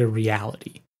make it a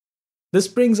reality. This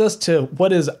brings us to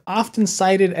what is often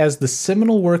cited as the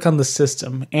seminal work on the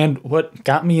system, and what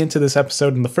got me into this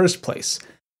episode in the first place.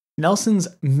 Nelson's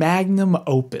magnum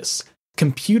opus,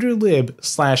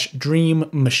 Computer-lib/Dream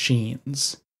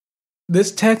Machines.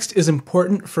 This text is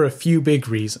important for a few big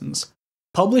reasons.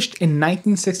 Published in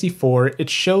 1964, it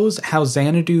shows how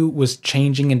Xanadu was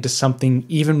changing into something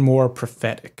even more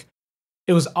prophetic.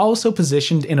 It was also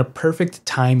positioned in a perfect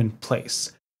time and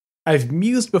place. I've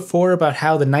mused before about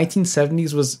how the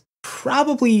 1970s was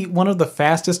probably one of the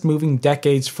fastest moving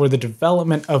decades for the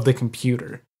development of the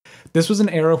computer. This was an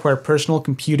era where personal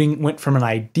computing went from an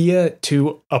idea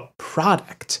to a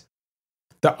product.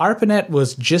 The ARPANET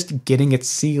was just getting its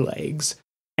sea legs,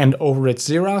 and over at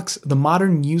Xerox, the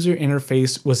modern user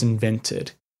interface was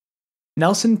invented.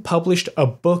 Nelson published a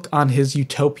book on his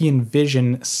utopian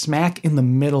vision smack in the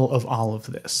middle of all of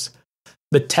this.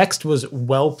 The text was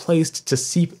well placed to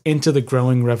seep into the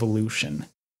growing revolution.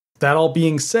 That all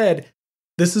being said,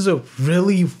 this is a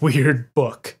really weird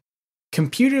book.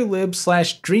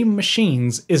 Computer-lib/Dream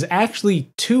Machines is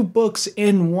actually 2 books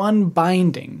in one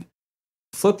binding.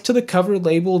 Flip to the cover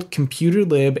labeled Computer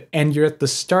Lib and you're at the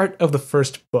start of the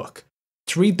first book.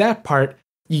 To read that part,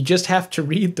 you just have to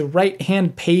read the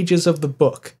right-hand pages of the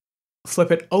book.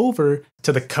 Flip it over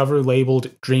to the cover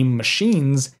labeled Dream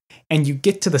Machines, and you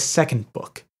get to the second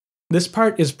book. This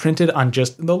part is printed on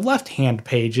just the left-hand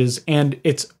pages, and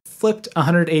it's flipped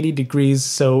 180 degrees,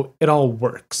 so it all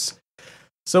works.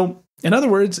 So, in other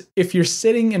words, if you're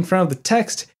sitting in front of the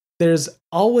text, there's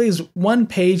always one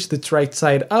page that's right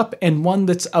side up and one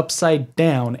that's upside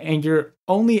down, and you're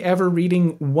only ever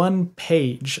reading one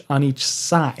page on each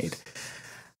side.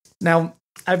 Now,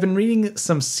 I've been reading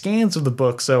some scans of the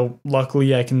book, so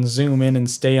luckily I can zoom in and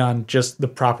stay on just the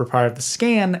proper part of the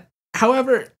scan.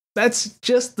 However, that's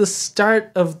just the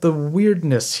start of the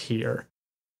weirdness here.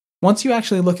 Once you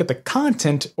actually look at the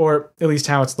content, or at least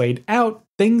how it's laid out,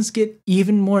 things get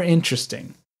even more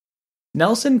interesting.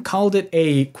 Nelson called it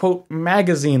a, quote,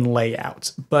 magazine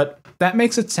layout, but that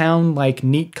makes it sound like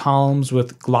neat columns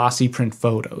with glossy print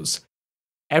photos.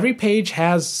 Every page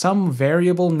has some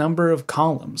variable number of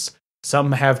columns.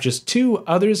 Some have just 2,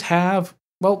 others have,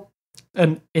 well,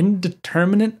 an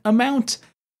indeterminate amount.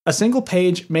 A single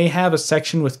page may have a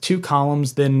section with 2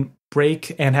 columns, then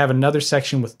break and have another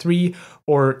section with 3,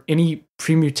 or any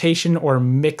permutation or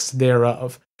mix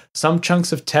thereof. Some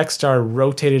chunks of text are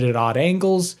rotated at odd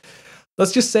angles.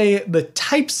 Let's just say the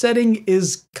typesetting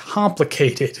is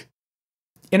complicated.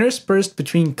 Interspersed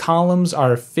between columns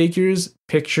are figures,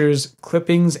 pictures,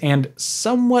 clippings, and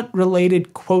somewhat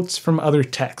related quotes from other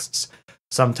texts.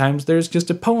 Sometimes there's just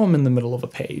a poem in the middle of a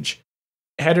page.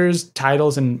 Headers,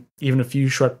 titles, and even a few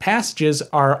short passages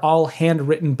are all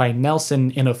handwritten by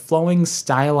Nelson in a flowing,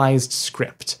 stylized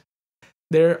script.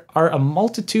 There are a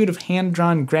multitude of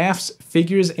hand-drawn graphs,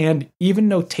 figures, and even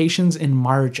notations in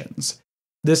margins.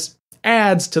 This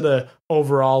adds to the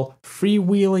overall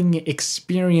freewheeling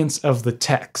experience of the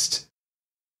text.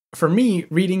 For me,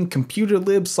 reading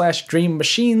Computer-lib/Dream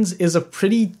Machines is a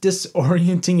pretty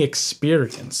disorienting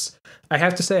experience. I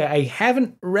have to say, I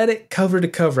haven't read it cover to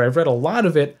cover. I've read a lot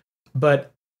of it,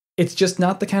 but it's just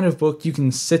not the kind of book you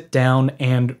can sit down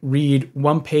and read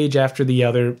one page after the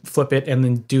other, flip it, and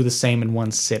then do the same in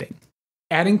one sitting.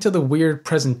 Adding to the weird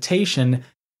presentation,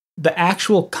 the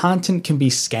actual content can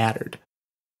be scattered.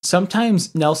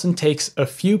 Sometimes Nelson takes a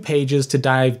few pages to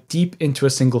dive deep into a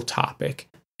single topic.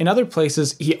 In other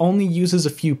places, he only uses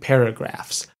a few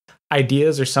paragraphs.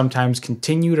 Ideas are sometimes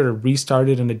continued or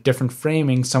restarted in a different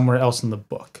framing somewhere else in the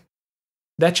book.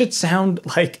 That should sound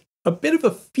like a bit of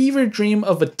a fever dream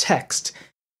of a text,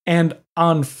 and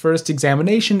on first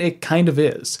examination, it kind of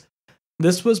is.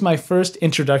 This was my first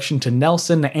introduction to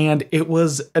Nelson, and it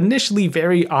was initially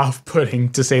very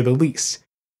off-putting, to say the least.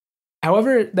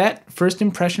 However, that first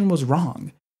impression was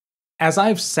wrong. As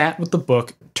I've sat with the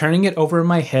book, turning it over in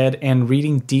my head and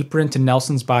reading deeper into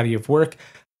Nelson's body of work,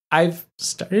 I've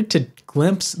started to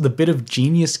glimpse the bit of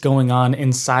genius going on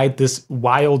inside this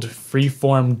wild,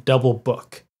 freeform double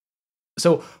book.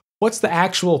 So, what's the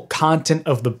actual content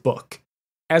of the book?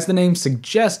 As the name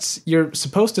suggests, you're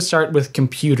supposed to start with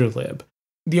Computer Lib.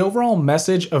 The overall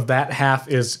message of that half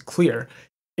is clear.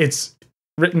 It's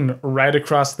written right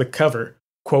across the cover.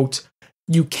 Quote,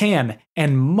 "You can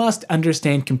and must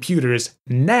understand computers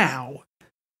now."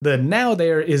 The now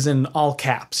there is in all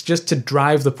caps, just to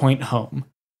drive the point home.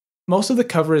 Most of the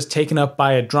cover is taken up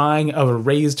by a drawing of a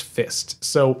raised fist,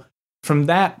 so from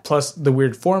that, plus the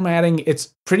weird formatting,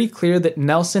 it's pretty clear that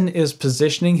Nelson is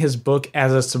positioning his book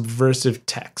as a subversive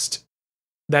text.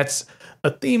 That's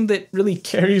a theme that really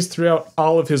carries throughout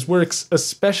all of his works,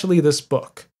 especially this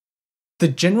book. The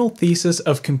general thesis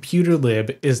of computer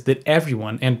lib is that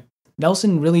everyone, and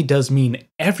Nelson really does mean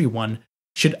everyone,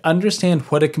 should understand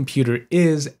what a computer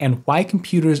is and why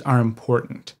computers are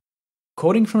important.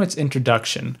 Quoting from its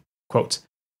introduction, quote,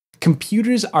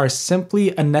 "Computers are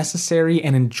simply a necessary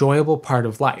and enjoyable part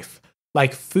of life.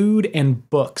 Like food and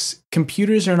books,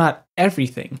 computers are not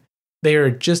everything. They are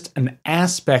just an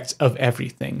aspect of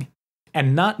everything.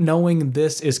 And not knowing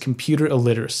this is computer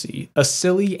illiteracy, a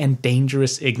silly and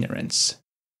dangerous ignorance."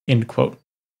 End quote.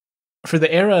 For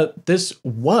the era, this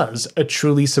was a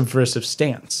truly subversive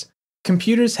stance.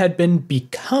 Computers had been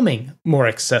becoming more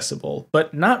accessible,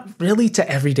 but not really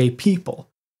to everyday people.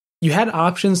 You had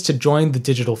options to join the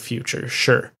digital future,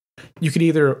 sure. You could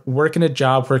either work in a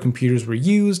job where computers were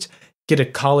used, get a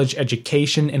college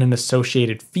education in an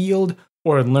associated field,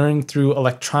 or learn through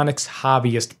electronics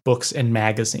hobbyist books and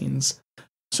magazines.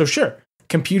 So sure,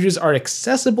 computers are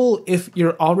accessible if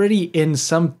you're already in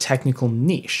some technical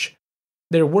niche.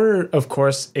 There were, of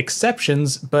course,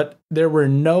 exceptions, but there were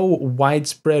no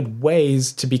widespread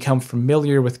ways to become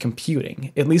familiar with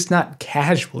computing, at least not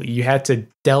casually. You had to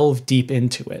delve deep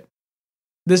into it.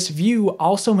 This view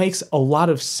also makes a lot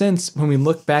of sense when we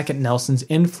look back at Nelson's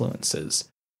influences.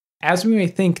 As we may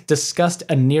think, discussed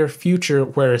a near future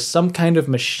where some kind of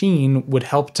machine would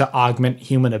help to augment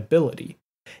human ability.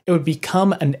 It would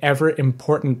become an ever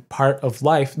important part of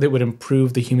life that would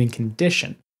improve the human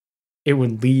condition. It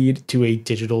would lead to a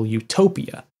digital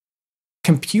utopia.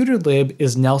 Computer lib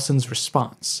is Nelson's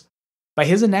response. By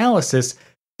his analysis,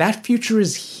 that future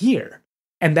is here,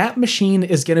 and that machine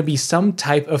is going to be some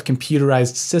type of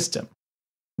computerized system.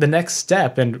 The next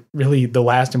step, and really the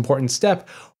last important step,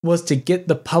 was to get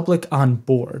the public on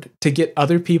board, to get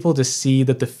other people to see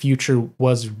that the future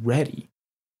was ready.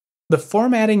 The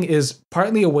formatting is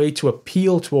partly a way to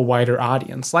appeal to a wider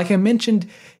audience. Like I mentioned,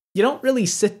 you don't really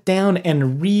sit down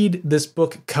and read this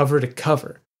book cover to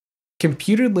cover.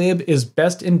 Computer lib is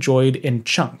best enjoyed in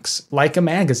chunks, like a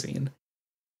magazine.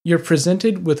 You're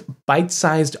presented with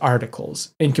bite-sized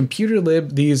articles. In Computer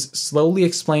lib, these slowly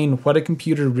explain what a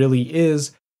computer really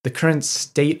is, the current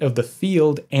state of the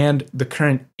field, and the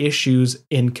current issues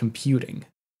in computing.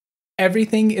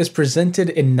 Everything is presented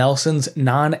in Nelson's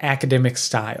non-academic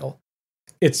style.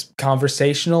 It's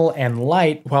conversational and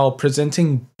light while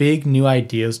presenting big new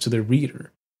ideas to the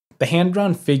reader. The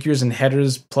hand-drawn figures and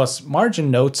headers plus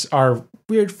margin notes are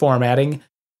weird formatting,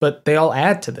 but they all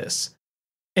add to this.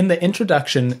 In the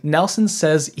introduction, Nelson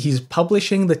says he's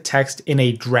publishing the text in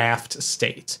a draft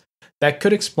state. That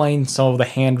could explain some of the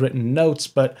handwritten notes,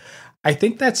 but I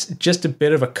think that's just a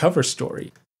bit of a cover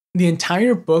story. The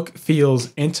entire book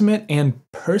feels intimate and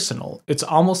personal. It's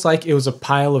almost like it was a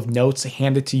pile of notes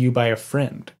handed to you by a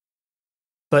friend.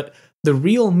 But the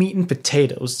real meat and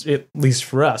potatoes, at least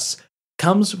for us,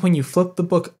 comes when you flip the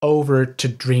book over to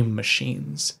Dream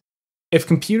Machines. If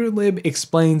Computer lib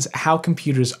explains how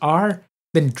computers are,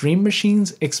 then Dream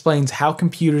Machines explains how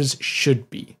computers should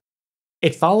be.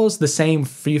 It follows the same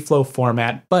free-flow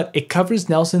format, but it covers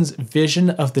Nelson's vision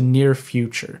of the near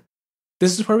future.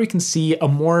 This is where we can see a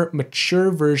more mature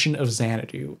version of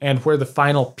Xanadu, and where the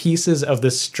final pieces of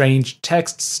this strange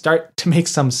text start to make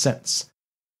some sense.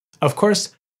 Of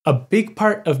course, a big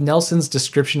part of Nelson's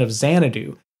description of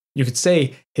Xanadu, you could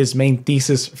say his main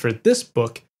thesis for this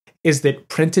book, is that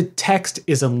printed text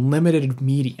is a limited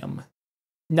medium.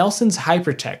 Nelson's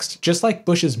hypertext, just like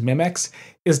Bush's Memex,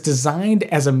 is designed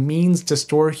as a means to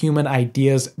store human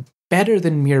ideas better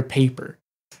than mere paper.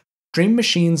 Dream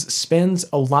Machines spends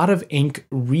a lot of ink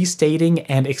restating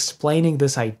and explaining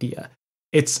this idea.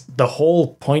 It's the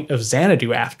whole point of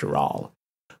Xanadu, after all.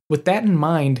 With that in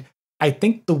mind, I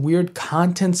think the weird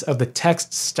contents of the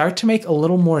text start to make a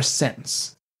little more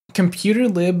sense. Computer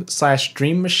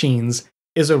lib/Dream Machines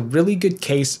is a really good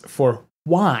case for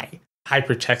why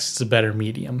hypertext is a better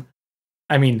medium.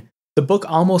 I mean, the book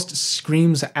almost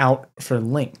screams out for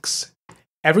links.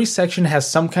 Every section has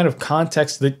some kind of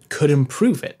context that could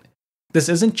improve it. This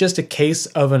isn't just a case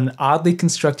of an oddly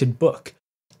constructed book.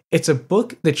 It's a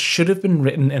book that should have been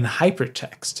written in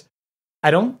hypertext.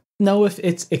 I don't know if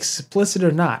it's explicit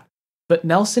or not, but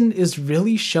Nelson is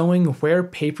really showing where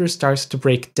paper starts to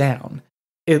break down.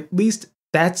 At least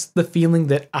that's the feeling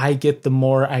that I get the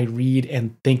more I read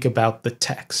and think about the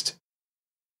text.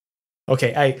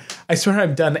 Okay, I swear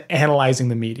I'm done analyzing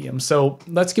the medium, so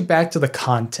let's get back to the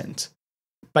content.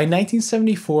 By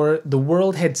 1974, the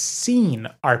world had seen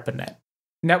ARPANET.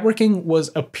 Networking was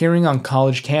appearing on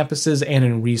college campuses and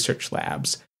in research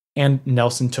labs, and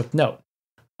Nelson took note.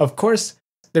 Of course,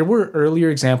 there were earlier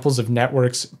examples of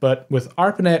networks, but with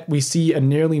ARPANET, we see a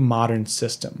nearly modern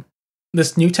system.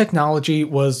 This new technology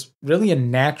was really a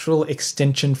natural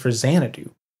extension for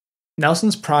Xanadu.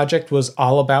 Nelson's project was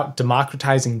all about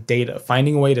democratizing data,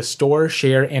 finding a way to store,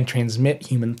 share, and transmit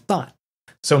human thought.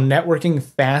 So networking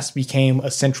fast became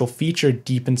a central feature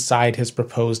deep inside his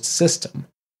proposed system.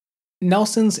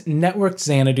 Nelson's networked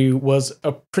Xanadu was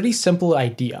a pretty simple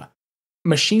idea.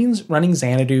 Machines running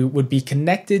Xanadu would be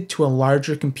connected to a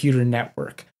larger computer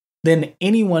network. Then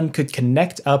anyone could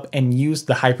connect up and use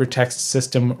the hypertext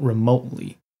system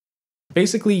remotely.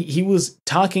 Basically, he was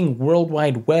talking World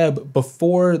Wide Web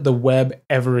before the web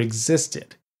ever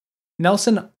existed.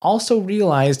 Nelson also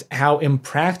realized how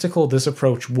impractical this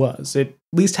approach was, at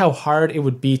least how hard it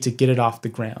would be to get it off the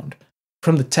ground.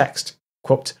 From the text,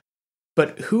 quote,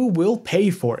 "But who will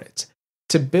pay for it?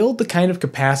 To build the kind of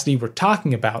capacity we're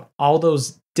talking about, all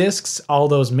those disks, all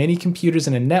those mini computers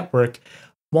in a network,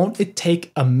 won't it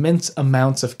take immense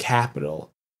amounts of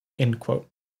capital?" End quote.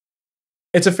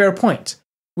 It's a fair point.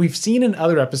 We've seen in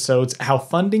other episodes how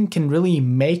funding can really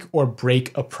make or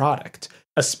break a product,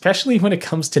 especially when it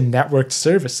comes to networked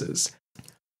services.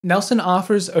 Nelson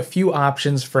offers a few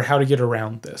options for how to get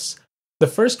around this. The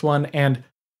first one, and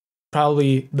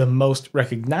probably the most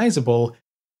recognizable,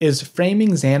 is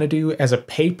framing Xanadu as a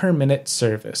pay-per-minute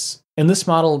service. In this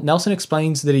model, Nelson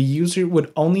explains that a user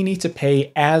would only need to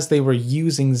pay as they were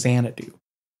using Xanadu.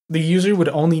 The user would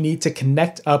only need to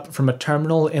connect up from a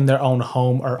terminal in their own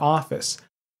home or office,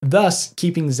 thus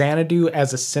keeping Xanadu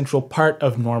as a central part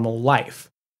of normal life.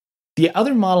 The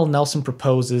other model Nelson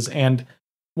proposes, and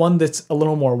one that's a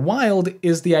little more wild,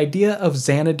 is the idea of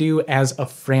Xanadu as a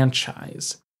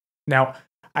franchise. Now,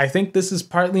 I think this is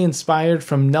partly inspired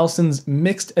from Nelson's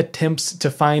mixed attempts to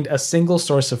find a single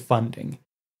source of funding.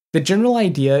 The general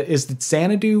idea is that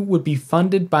Xanadu would be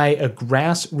funded by a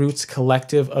grassroots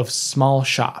collective of small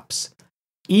shops.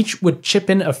 Each would chip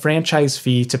in a franchise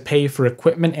fee to pay for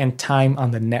equipment and time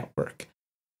on the network.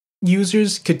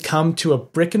 Users could come to a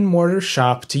brick-and-mortar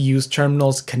shop to use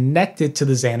terminals connected to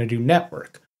the Xanadu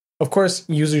network. Of course,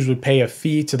 users would pay a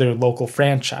fee to their local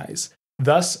franchise.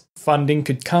 Thus, funding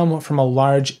could come from a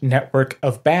large network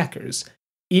of backers,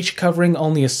 each covering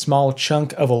only a small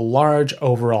chunk of a large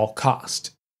overall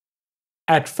cost.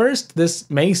 At first, this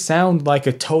may sound like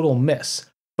a total miss,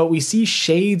 but we see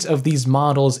shades of these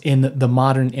models in the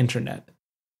modern internet.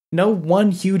 No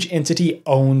one huge entity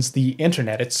owns the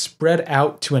internet. It's spread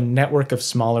out to a network of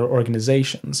smaller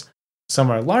organizations.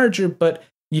 Some are larger, but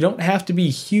you don't have to be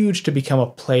huge to become a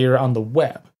player on the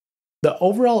web. The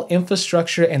overall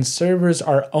infrastructure and servers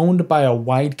are owned by a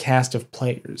wide cast of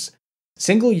players.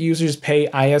 Single users pay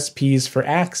ISPs for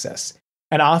access,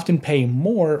 and often pay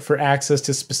more for access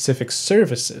to specific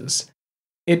services.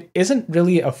 It isn't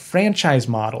really a franchise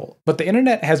model, but the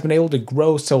internet has been able to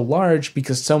grow so large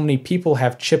because so many people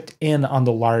have chipped in on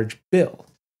the large bill.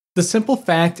 The simple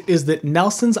fact is that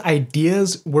Nelson's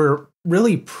ideas were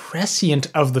really prescient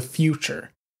of the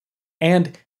future,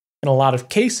 and in a lot of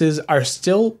cases are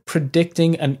still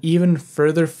predicting an even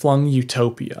further flung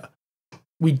utopia.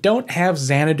 We don't have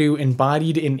Xanadu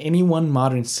embodied in any one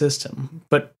modern system,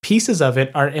 but pieces of it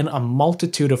are in a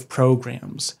multitude of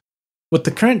programs. With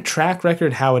the current track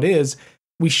record how it is,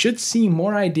 we should see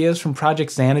more ideas from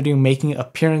Project Xanadu making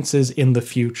appearances in the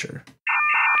future.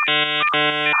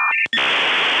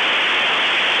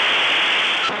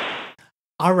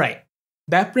 Alright,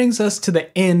 that brings us to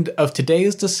the end of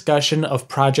today's discussion of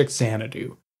Project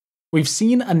Xanadu. We've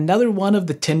seen another one of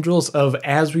the tendrils of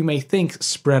As We May Think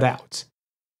spread out.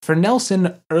 For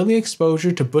Nelson, early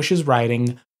exposure to Bush's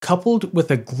writing, coupled with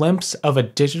a glimpse of a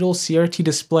digital CRT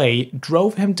display,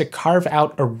 drove him to carve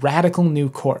out a radical new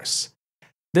course.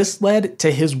 This led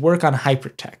to his work on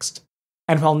hypertext.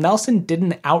 And while Nelson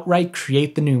didn't outright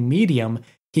create the new medium,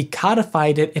 he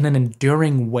codified it in an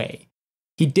enduring way.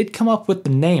 He did come up with the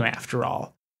name, after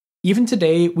all. Even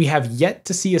today, we have yet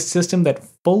to see a system that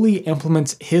fully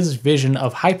implements his vision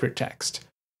of hypertext.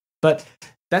 But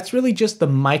that's really just the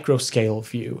micro-scale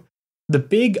view. The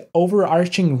big,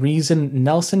 overarching reason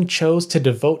Nelson chose to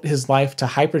devote his life to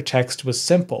hypertext was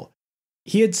simple.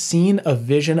 He had seen a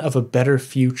vision of a better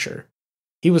future.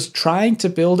 He was trying to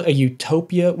build a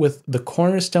utopia with the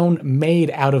cornerstone made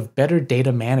out of better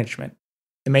data management.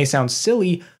 It may sound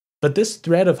silly, but this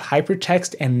thread of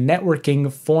hypertext and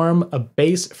networking form a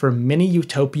base for many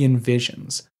utopian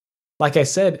visions. Like I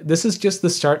said, this is just the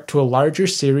start to a larger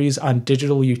series on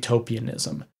digital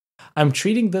utopianism. I'm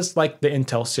treating this like the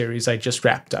Intel series I just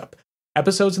wrapped up.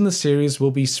 Episodes in the series will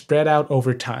be spread out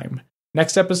over time.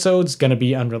 Next episode's gonna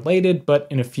be unrelated, but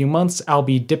in a few months I'll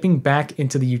be dipping back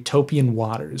into the utopian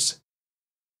waters.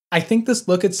 I think this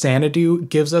look at Xanadu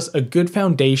gives us a good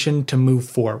foundation to move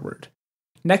forward.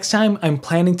 Next time, I'm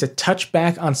planning to touch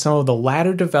back on some of the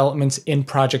latter developments in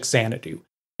Project Xanadu,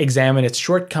 examine its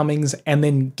shortcomings, and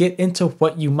then get into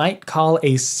what you might call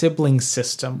a sibling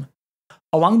system.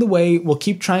 Along the way, we'll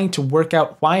keep trying to work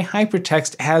out why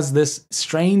hypertext has this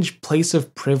strange place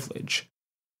of privilege.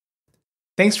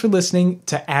 Thanks for listening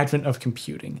to Advent of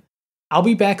Computing. I'll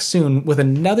be back soon with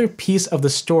another piece of the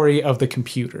story of the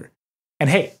computer. And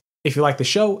hey, if you like the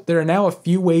show, there are now a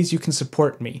few ways you can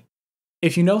support me.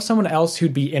 If you know someone else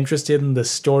who'd be interested in the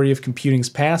story of computing's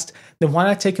past, then why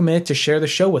not take a minute to share the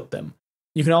show with them?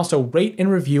 You can also rate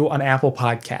and review on Apple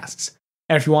Podcasts.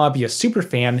 And if you want to be a super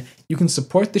fan, you can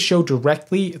support the show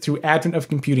directly through Advent of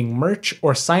Computing merch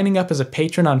or signing up as a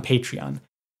patron on Patreon.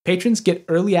 Patrons get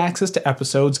early access to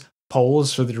episodes,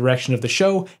 polls for the direction of the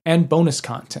show, and bonus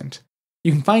content.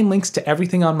 You can find links to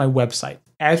everything on my website,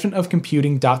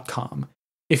 adventofcomputing.com.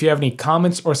 If you have any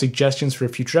comments or suggestions for a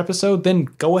future episode, then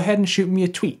go ahead and shoot me a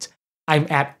tweet. I'm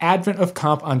at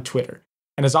adventofcomp on Twitter.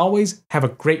 And as always, have a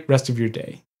great rest of your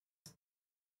day.